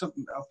 daar was op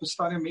 'n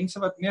stadium mense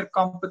wat meer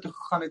kampe toe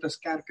gegaan het as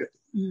kerke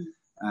toe.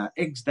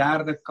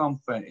 X-derde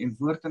kampe en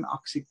woord en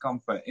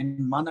aksiekampe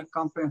en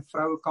mannekampe en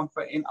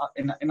vrouekampe en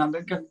dan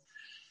dink ek,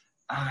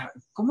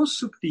 kom ons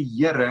soek die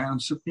Here,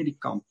 ons soek nie die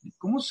kamp nie.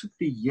 Kom ons soek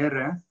die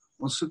Here,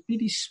 ons soek nie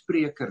die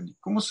spreker nie.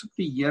 Kom ons soek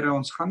die Here,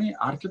 ons gaan nie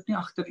hardloop nie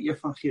agter die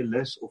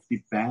evangelis of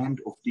die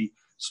band of die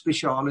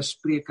spesiale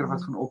spreker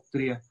wat gaan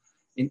optree.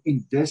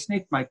 En dis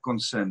net my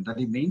concern, dat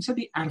die mense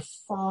die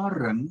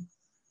ervaring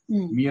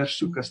meer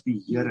soek as die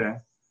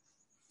Here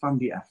van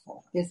die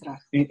ervaring. Dis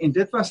reg. En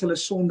dit was hulle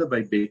sonde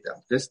by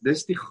Bethel.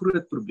 Dis die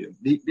groot probleem.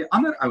 Die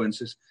ander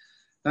ouens is,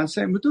 dan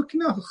sê, moet ook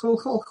nie na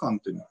Gilgal gaan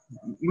toe nie.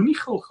 Moenie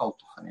Gilgal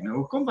toe gaan nie. Nou,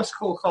 hoekom was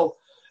Gilgal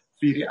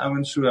vir die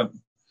ouens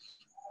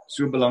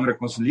so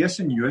belangrik? Ons lees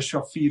in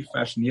Josua 4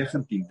 vers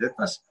 19, dit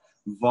was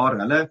waar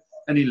hulle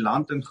in die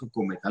land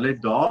ingekom het. Hulle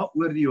het daar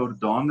oor die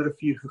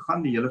Jordaanrivier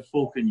gegaan, die hele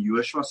volk in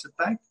Josua se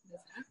tyd,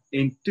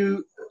 en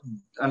toe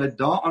hulle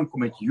daar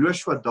aankom het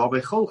Josua daar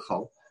by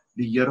Gilgal,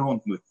 die Here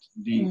ontmoet,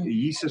 die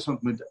Jesus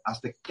ontmoet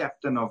as the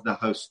captain of the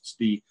hosts,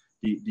 die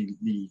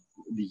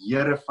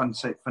Here van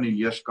die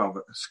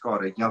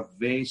heerskare,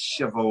 Yahweh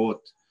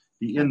Shevaot,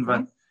 die een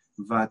wat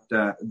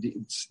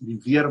die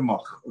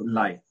weermag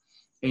lei.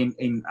 En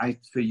hy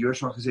het vir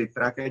Josua gesê,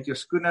 trek uit jou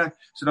skoene,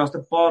 so daar's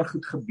 'n paar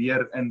goed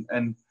gebeur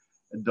in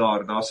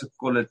daar's 'n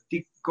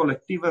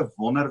kollektiewe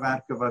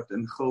wonderwerke wat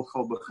in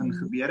Gilgal begin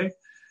gebeur het.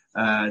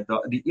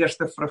 Die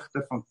eerste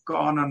vrugte van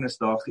Kanaan is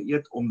daar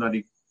geëet, omdat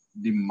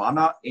die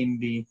manna en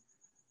die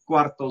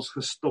kwartels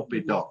gestop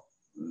het daar.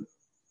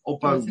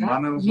 Ophou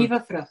manna,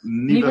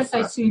 nuwe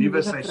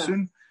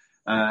seisoen,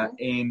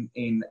 en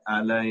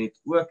hulle het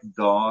ook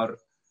daar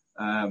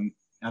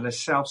hulle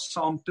self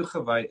saam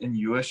toegewy in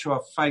Josua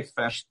 5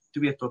 vers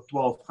 2 tot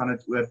 12 gaan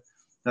dit oor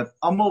dat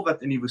almal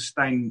wat in die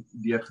woestyn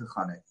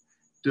deurgegaan het,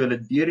 toe hulle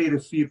deur die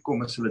rivier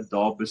kom, is hulle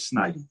daar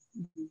besny.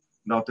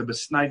 Daar het 'n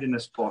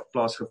besnydenis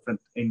plaasgevind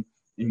en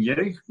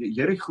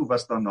Jericho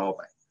was daar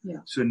naby.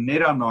 Ja. So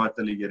net daarna het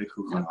hulle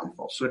Jericho gaan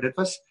aanval. So dit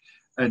was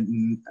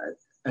 'n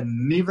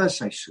nuwe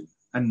seisoen,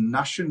 'n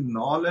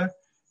nasionale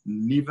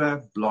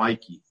nuwe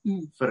blaadjie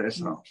vir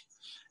Israel.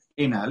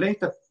 En hulle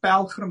het 'n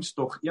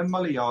pelgrimstog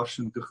eenmal 'n jaar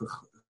so toe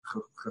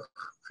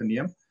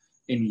geneem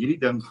en hierdie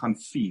ding gaan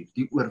vier.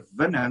 Die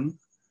oorwinning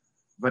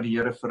wat die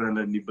Here vir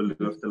hulle in die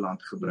beloofde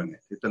land gebring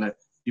het, het hulle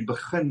die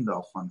begin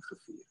daarvan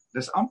gevier.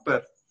 Dis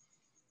amper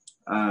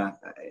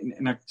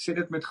en ek sê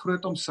dit met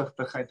groot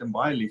omsigtigheid en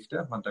baie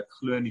liefde, want ek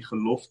glo in die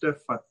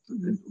gelofte wat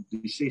op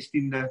die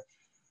 16de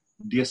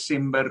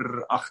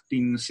Desember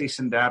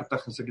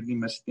 1836, as ek dit nie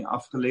mis nie,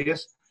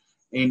 afgelees.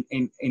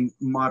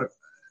 Maar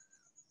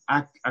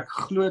ek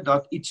glo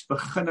dat iets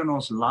begin in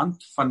ons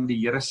land van die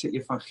Here se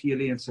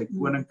evangelie en sy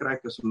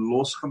koninkryk is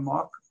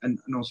losgemaak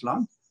in ons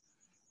land.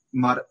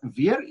 Maar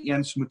weer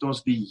eens moet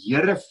ons die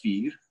Here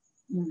vier,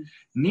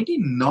 nie die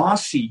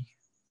nasie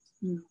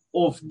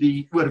of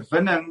die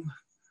oorwinning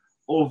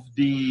of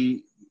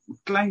die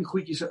klein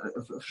goedjies,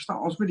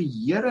 verstaan, ons moet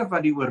die Here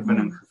wat die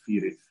oorwinning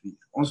gevier het vier.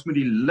 Ons moet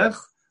die lig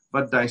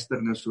wat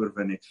duisternis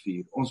oorwin het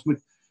vier. Ons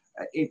moet,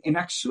 en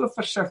ek so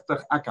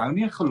versigtig, ek hou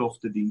nie 'n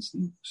geloftediens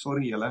nie,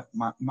 sorry julle,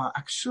 maar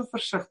ek so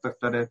versigtig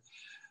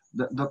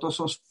dat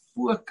ons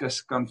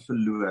fokus kan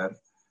verloor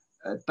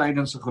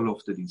tydens 'n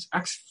geloftediens.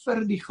 Ek's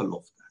vir die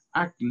gelofte.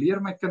 Ek leer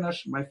my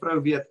kinders, my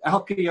vrou weet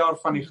elke jaar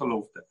van die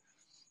gelofte.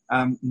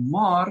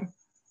 Maar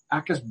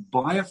ek is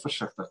baie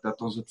versigtig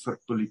dat ons dit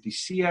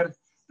verpolitiseer,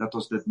 dat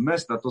ons dit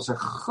mis, dat ons 'n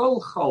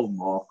Gilgal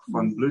maak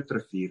van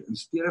bloedrivier in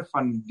steede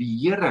van die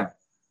Here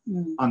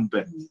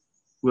aanbid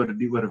oor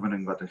die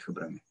oorwinning wat hy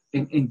gebring het.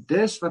 En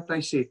dis wat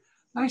hy sê,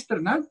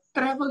 luister, nou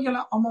travel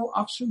julle almal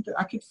af soontoe.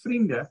 Ek het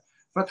vriende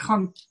wat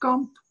gaan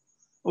kamp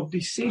op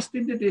die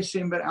 16de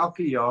Desember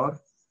elke jaar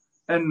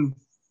in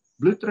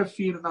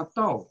Bloedrivier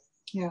Natal.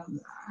 Ja.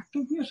 Ek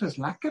dink nie eens is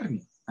lekker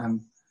nie.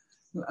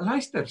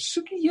 Luister,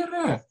 soek die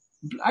Here.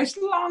 Hy's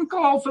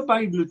lankal al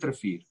verby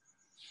Bloedrivier.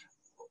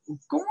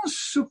 Kom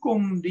ons soek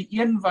hom, die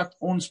een wat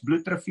ons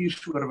Bloedrivier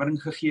se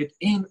oorwinning gegee het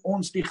en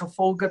ons die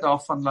gevolge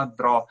daarvan laat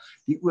dra,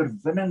 die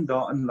oorwinning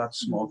daarin laat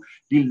smaak,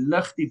 die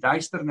lig, die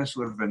duisternis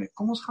oorwin het.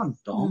 Kom ons gaan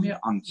daarmee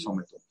aan saam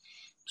met hom.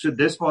 So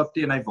dis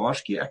waarteen hy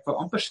waarsku. Ek wil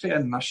amper sê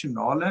 'n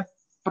nasionale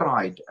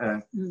pride,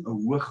 'n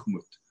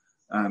hoogmoed.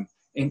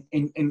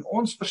 En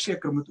ons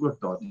verseker moet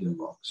ook daarteen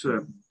waak.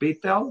 So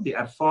Bethel, die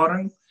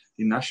ervaring,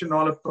 die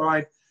nasionale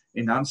pride,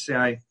 en dan sê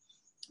hy,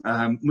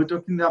 moet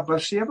ook nie na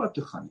Berseba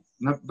toe gaan nie.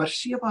 Nou,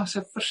 Berseba is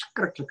 'n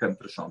verskriklik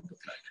interessante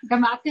plek. Dan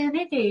maak jy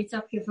net iets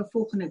op vir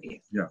volgende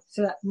week. Ja.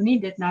 So moenie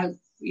dit nou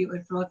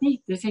oor praat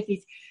nie. Dis net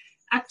iets.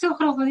 Ek sou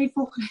graag wil hê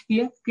volgende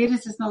week,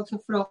 dit is nou so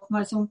 'n vraag,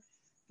 maar so 'n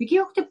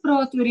bietjie ook te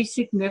praat oor die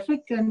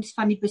significance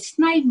van die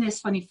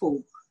besnydenis van die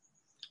volk.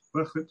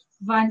 Maar goed.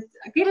 Want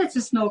ek weet dit is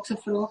 'n snaakse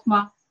vraag,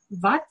 maar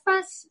wat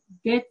was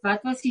dit?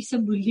 Wat was die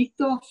simboliek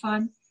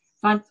daarvan?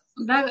 Want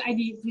nou uit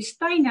die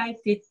woestyn uit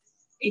het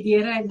die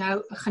Here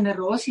nou 'n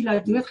generasie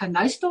laat doodgaan.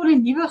 Nou staan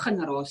 'n nuwe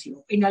generasie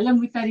op en hulle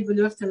moet na die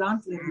beloofde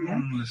land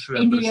oorneem.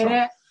 En die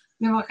Here,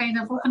 nou maar gaan jy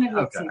nou volgende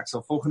week sê. Ek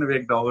sal volgende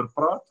week daaroor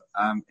praat.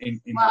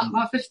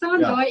 Maar verstaan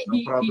daai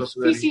die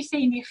fisiese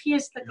en die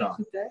geestelike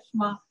goeders,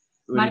 maar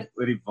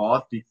oor die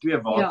water, die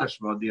twee waters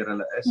waardeur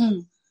hulle is.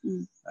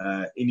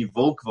 En die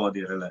wolk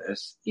waardeur hulle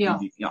is.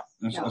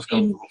 Ons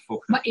kan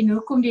volg. Maar en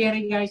hoekom die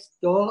Here juist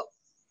daar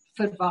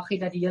verwag het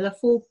dat die hele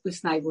volk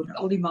besny word,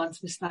 al die mans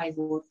besny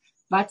word?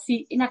 Wat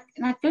sien en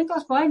ek dink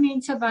daar's baie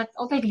mense wat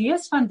altyd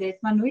lees van dit,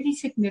 maar nooit die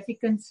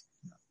significance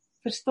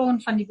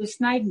verstaan van die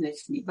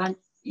besnydenis nie, want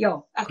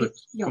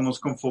kom ons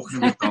kom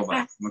volgende week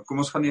daarby. Maar kom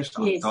ons gaan eers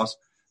aan.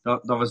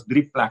 Daar was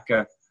 3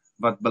 plekke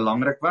wat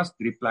belangrik was,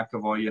 3 plekke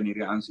waar jy in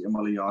hierdie ouens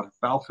eenmal 'n jaar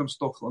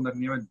pelgrimstog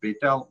onderneem het.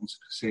 Bethel, ons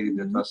het gesê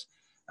dit was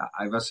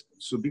hy was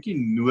so 'n bietjie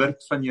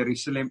noord van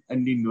Jerusalem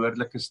in die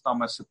noordelike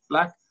stamme se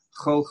plek.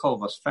 Gilgal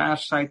was ver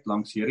suid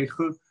langs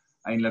Jerigo,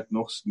 eintlik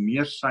nog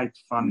meer suid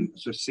van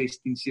so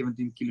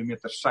 16-17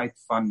 km suid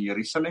van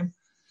Jerusalem.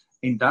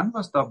 En dan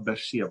was daar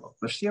Berseba.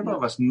 Berseba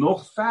was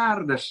nog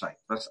verder suid,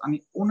 was aan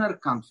die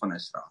onderkant van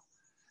Israel.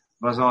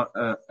 Was daar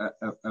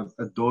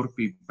 'n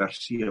dorpie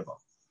Berseba.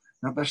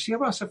 Nou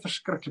Berseba is 'n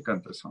verskriklik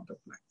interessante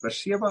plek.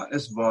 Berseba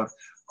is waar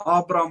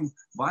Abraham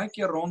baie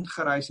keer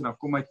rondgereis en dan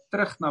kom hy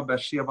terug na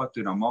Berseba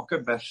toe. Dan maak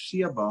hy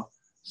Berseba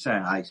sy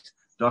huis.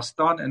 Daar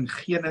staan in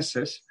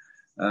Genesis,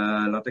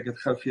 laat ek dit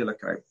gou vir julle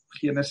kry.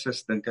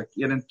 Genesis dink ek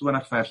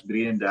 21 vers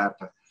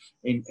 33.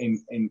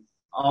 En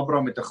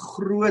Abraham het 'n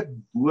groot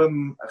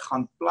boom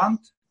gaan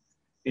plant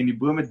en die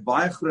boom het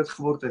baie groot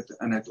geword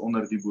en het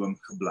onder die boom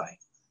gebly.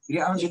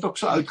 Hierdie ouens het ook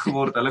so oud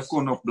geword, hulle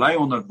kon nog bly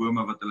onder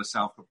bome wat hulle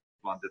self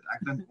geplant het.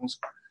 Ek dink ons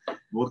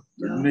word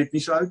net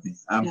nie so oud nie.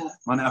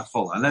 Maar in elk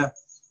geval,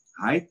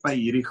 hy het by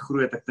hierdie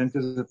groot, ek dink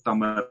dit is 'n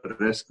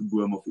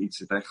tamariskboom of iets,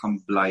 het hy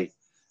gaan bly.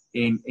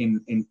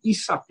 En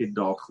Isak het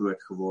daar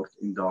groot geword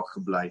en daar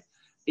gebly.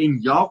 En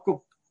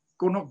Jakob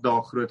kon ook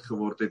daar groot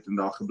geword het en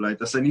daar gebly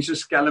het, as hy nie so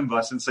skelm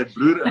was en sy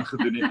broer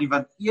ingedoen het nie,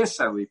 want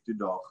Esau het toe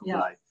daar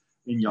gebly,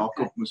 en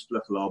Jakob moes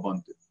vlug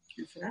Laban toe.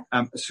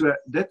 So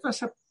dit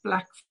was 'n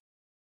plek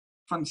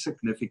van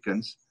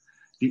significance,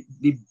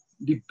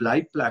 die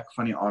blyplek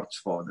van die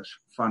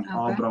aardsvaders, van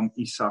Abraham,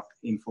 Isak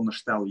en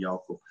veronderstel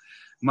Jakob.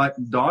 Maar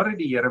daar het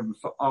die Here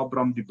vir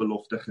Abraham die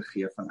belofte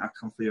gegee van ek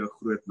gaan vir jou 'n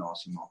groot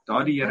nasie maak. Daar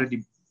het die Here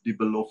die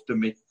belofte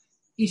met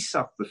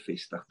Isak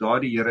bevestig. Daar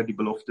het die Here die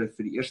belofte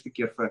vir die eerste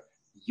keer vir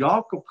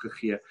Jakob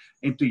gegee,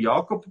 en toe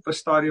Jakob op 'n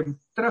stadium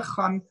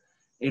teruggaan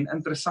en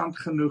interessant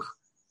genoeg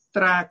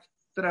trek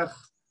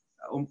terug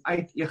om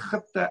uit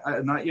Egipte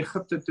na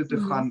Egipte toe te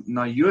gaan,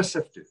 na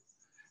Josef toe.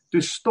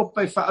 Toe stop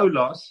hy vir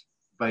oulaas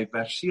by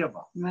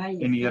Berseba.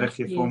 En die Here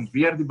gee vir hom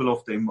weer die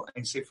belofte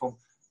en sê vir hom,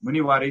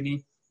 moenie worry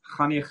nie,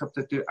 gaan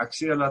Egipte toe, ek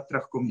sê hulle laat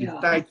terugkom, die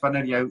tyd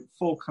wanneer jou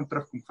volk gaan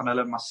terugkom, gaan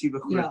hulle 'n massiewe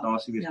groot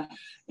nasie wees.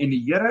 En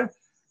die Here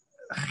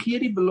gee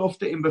die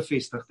belofte en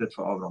bevestig dit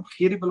vir Abraham,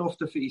 gee die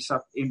belofte vir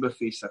Isak en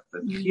bevestig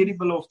dit, gee die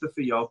belofte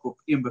vir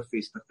Jakob en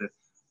bevestig dit,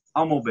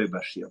 almal by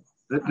Berseba.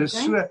 Dit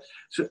is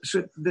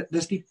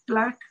dis die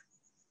plek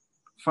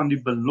van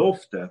die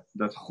belofte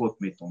dat God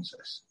met ons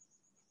is.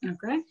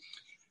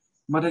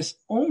 Maar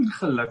dis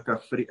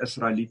ongelukkig vir die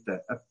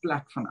Israeliete 'n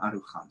plek van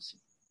arrogansie.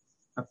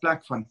 'n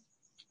plek van,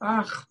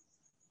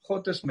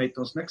 God is met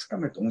ons, niks kan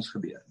met ons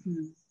gebeur.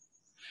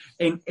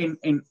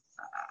 En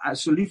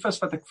so lief as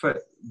wat ek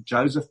vir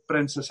Joseph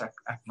Prince is,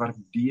 ek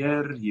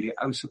waardeer hierdie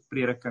ou se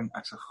prediking,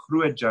 ek's 'n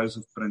groot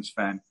Joseph Prince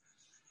fan,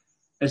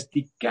 is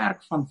die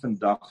kerk van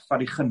vandag van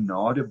die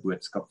genade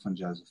boodskap van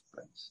Joseph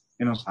Prince.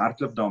 En ons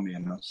hardloop daarmee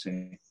en ons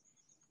sê,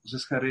 ons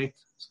is gered,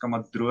 ons kan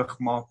maar droog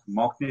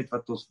maak net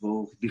wat ons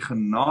wil, die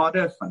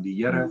genade van die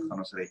Here gaan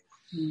ons red.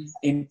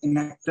 En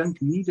ek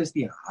dink nie dis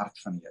die hart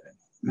van die Here nie.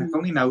 Ek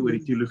wil nie nou oor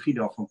die teologie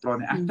daarvan praat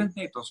nie, ek dink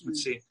net ons moet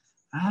sê,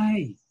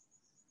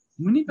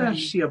 moenie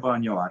Berseba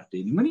in jou hart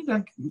hê nie, moenie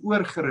dink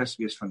oorgerus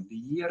wees van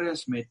die Here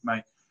is met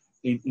my,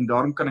 en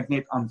daarom kan ek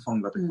net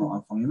aanvang wat ek wil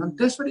aanvang, want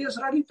dis wat die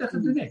Israeliete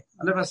gedoen het.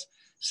 Hulle was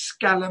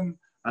skelm,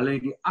 hulle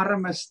het die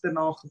armes te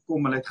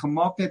nagekom, hulle het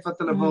gemaak net wat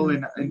hulle wil,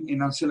 en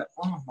dan sê hulle,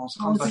 ons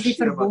gaan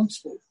Berseba,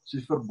 ons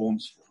is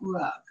verbondsvol.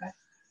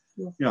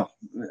 Ja,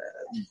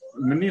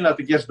 moenie laat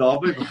ek eers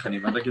daarby begin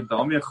nie, want ek het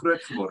daarmee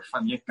groot geword,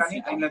 van jy kan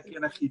nie eintlik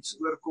enigiets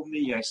oorkom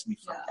nie, jy is nie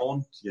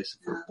verbond, jy is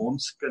 'n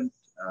verbondskind,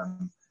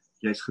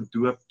 jy is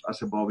gedoop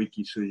as 'n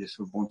babietjie, so jy is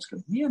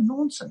verbondskind. Nee,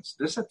 nonsens,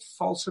 dis 'n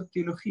valse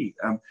teologie,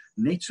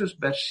 net soos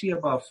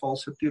Berseba 'n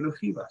valse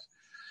teologie was.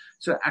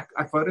 So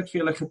ek wou dit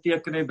vir julle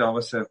geteken het, daar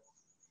was 'n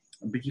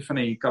bietjie van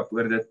 'n hiccup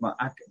oor dit, maar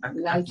ek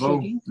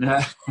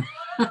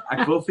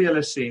wil vir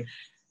julle sê,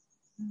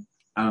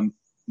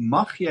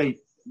 mag jy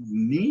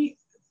nie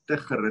te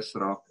gerus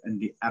raak in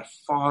die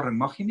ervaring,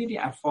 mag jy nie die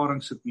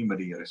ervaring soek nie, maar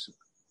die Here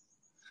soek.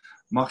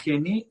 Mag jy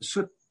nie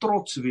so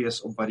trots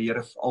wees op wat die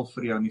Here al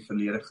vir jou in die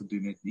verlede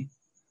gedoen het nie,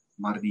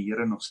 maar die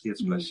Here nog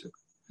steeds bly soek.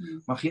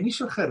 Mag jy nie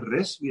so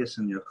gerus wees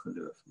in jou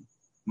geloof nie,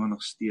 maar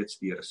nog steeds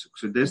die Here soek.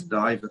 So dis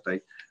daai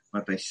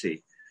wat hy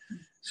sê.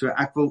 So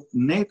ek wil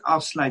net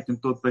afsluit en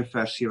tot by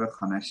vers 7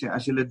 gaan. Hy sê,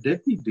 as julle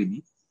dit nie doen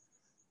nie,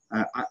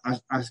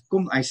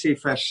 hy sê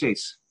vers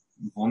 6,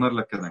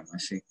 wonderlike ding, hy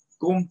sê,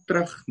 kom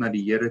terug na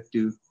die Here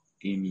toe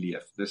en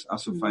leef. Dis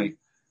asof hy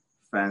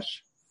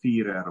vers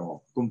 4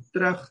 herhaal. Kom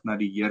terug na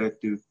die Here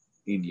toe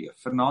en leef.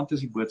 Vanaand is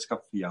die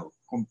boodskap vir jou.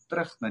 Kom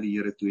terug na die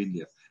Here toe en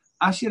leef.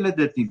 as julle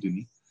dit nie doen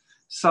nie,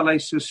 sal hy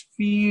soos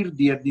vuur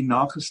deur die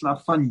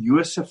nageslag van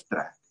Josef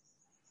trek.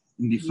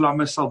 En die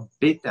vlamme sal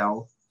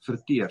Bethel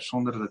verteer,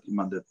 sonder dat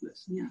iemand dit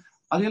lus. Ja.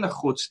 Al julle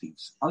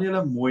godsdiens, al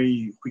julle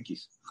mooi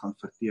goedjies, gaan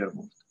verteer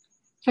word.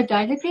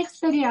 Verduidelik net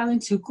vir die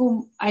ouens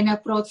hoekom hy nou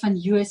praat van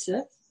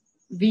Josef,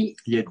 wie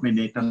Jy het my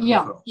net aan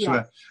Ja, gevra. ja.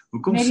 So,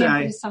 hoekom net sê die hy,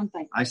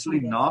 interessantheid. hy sal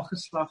die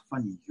nageslag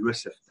van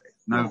Josef trek?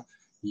 Nou, Ja.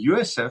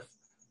 Josef,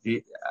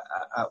 het,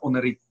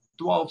 onder die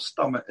 12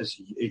 stamme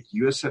het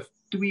Josef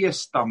 2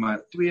 stamme,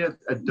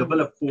 'n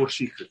dubbele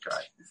porsie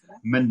gekry.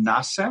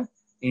 Manasse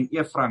en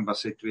Efraim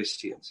was sy 2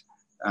 seuns.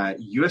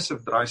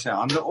 Josef draai sy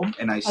hande om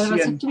en hy Hulle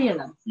was 'n seën,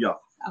 tweeling. ja,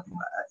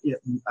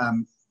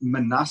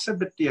 Manasse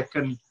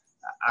beteken,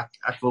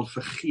 ek wil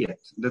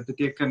vergeet. Dit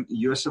beteken,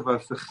 Josef wou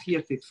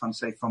vergeet het van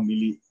sy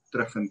familie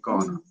terug in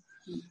Kanaan.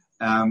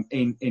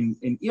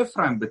 En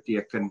Efraim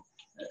beteken,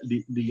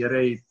 die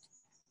Here het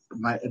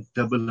my 'n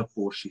dubbele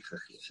porsie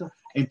gegee. So.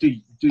 En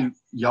toe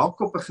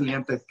Jakob 'n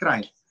geleentheid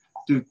kry,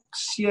 toe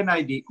seën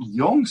hy die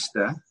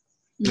jongste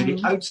met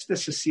die oudste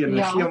se seun,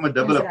 hy gee hom 'n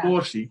dubbele dis reg.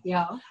 porsie,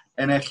 Ja,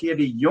 en hy gee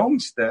die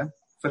jongste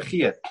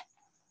vergeet.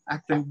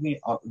 Ek dink nie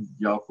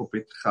Jakob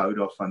het gehou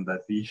daarvan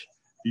dat die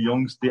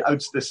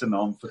oudste se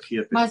naam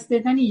vergeet het. maar is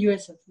dit nou nie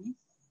Josef nie?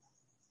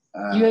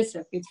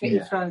 Josef het vir nee.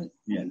 Efraim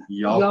Nee,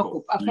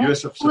 Jakob, okay.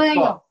 Josef se O ja,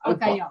 pa,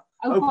 okay, ja.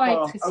 Oupa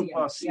het gesien.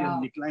 oupa seën Ja,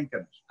 die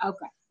kleinkinders.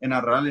 okay. En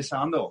dan ruil hy sy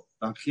hande op.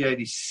 Dan gee hy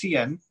die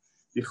seun,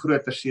 die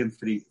groter seun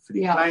vir die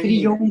Ja, klein, vir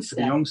die jongste.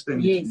 vir die jongste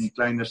en Yes. die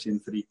kleiner seun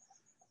vir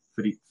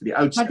die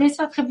oudste. Maar dis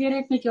wat gebeur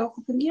het met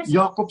Jakob en Esau.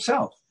 Jakob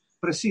self.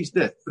 Presies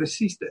dit.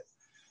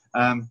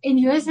 En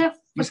Josef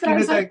Miskien vertrou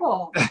het sy hy-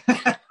 pa.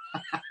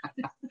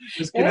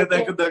 Miskien het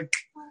hy gedink,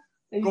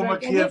 Dis kom like,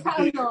 ek gee net vir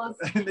oulaas.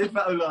 net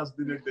vir oulaas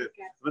doen ek dit.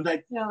 Want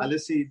Ja. hulle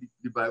sê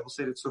die Bybel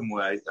sê dit so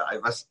mooi, hy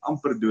was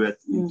amper dood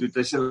en Mm. toe het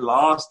hy sy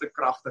laaste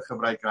kragte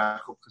gebruik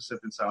regop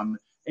gesit in sy hande.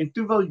 En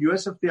toe wil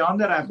Josef die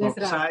hande regop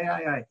Dis sê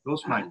reg. hy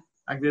los my.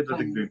 Ek weet wat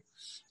ek Fyn.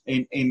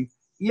 doen. En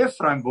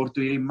Efraim word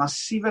toe hierdie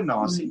massiewe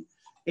nasie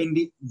en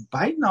die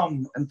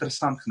bynaam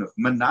interessant genoeg.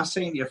 Manasse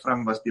en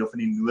Efraim was deel van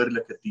die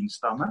noordelike 10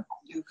 stamme.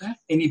 Okay.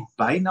 En die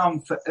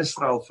bynaam vir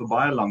Israel vir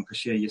baie lank,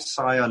 as jy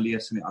Jesaja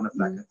lees in die ander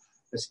plekke,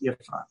 is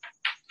Efraim.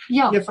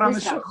 Ja, Efraim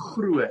dis is so reg.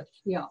 groot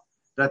Ja,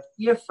 dat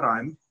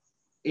Efraim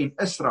en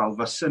Israel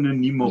was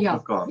sinoniem op Ja,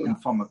 mekaar ja. en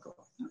van mekaar.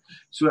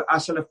 So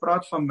as hulle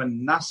praat van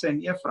Manasse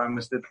en Efraim,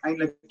 is dit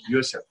eintlik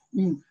Josef.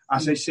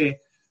 As hy sê,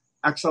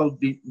 ek sal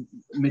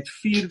met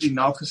vuur die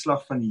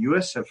nageslag van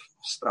Josef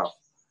straf,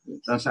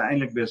 dan is hy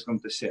eintlik besig om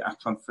te sê, ek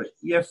gaan vir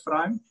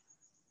Efraim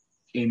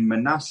en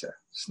Manasse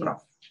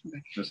straf.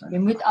 Dis jy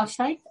moet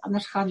afsluit,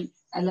 anders gaan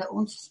hulle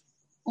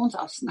ons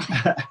afsny.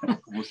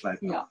 Kom ons sluit.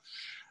 Ja.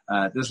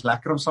 Dis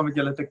lekker om saam met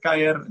julle te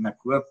kuier en ek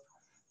hoop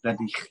dat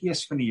die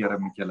gees van die Here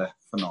met julle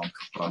vanaand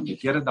gepraat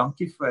het. Here,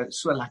 dankie vir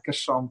so lekker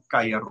saam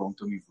kuier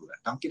rondom die woord.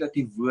 Dankie dat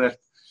die woord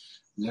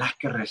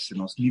lekker is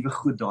en ons nuwe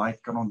goed daai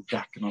kan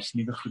ontdek en ons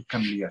nuwe goed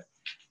kan leer.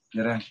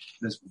 Here,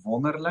 dis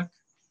wonderlik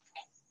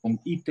om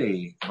U te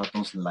hê wat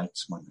ons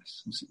leidsman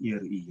is. Ons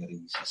eer U, Here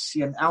Jesus.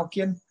 Seën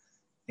elkeen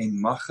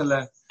en mag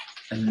hulle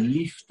 'n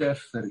liefde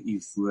vir U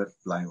woord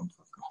bly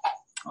ontwikkel.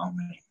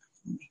 Amen.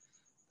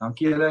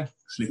 Dankie julle.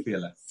 Ek lief vir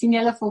julle. Sien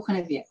julle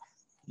volgende week.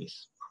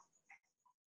 Yes.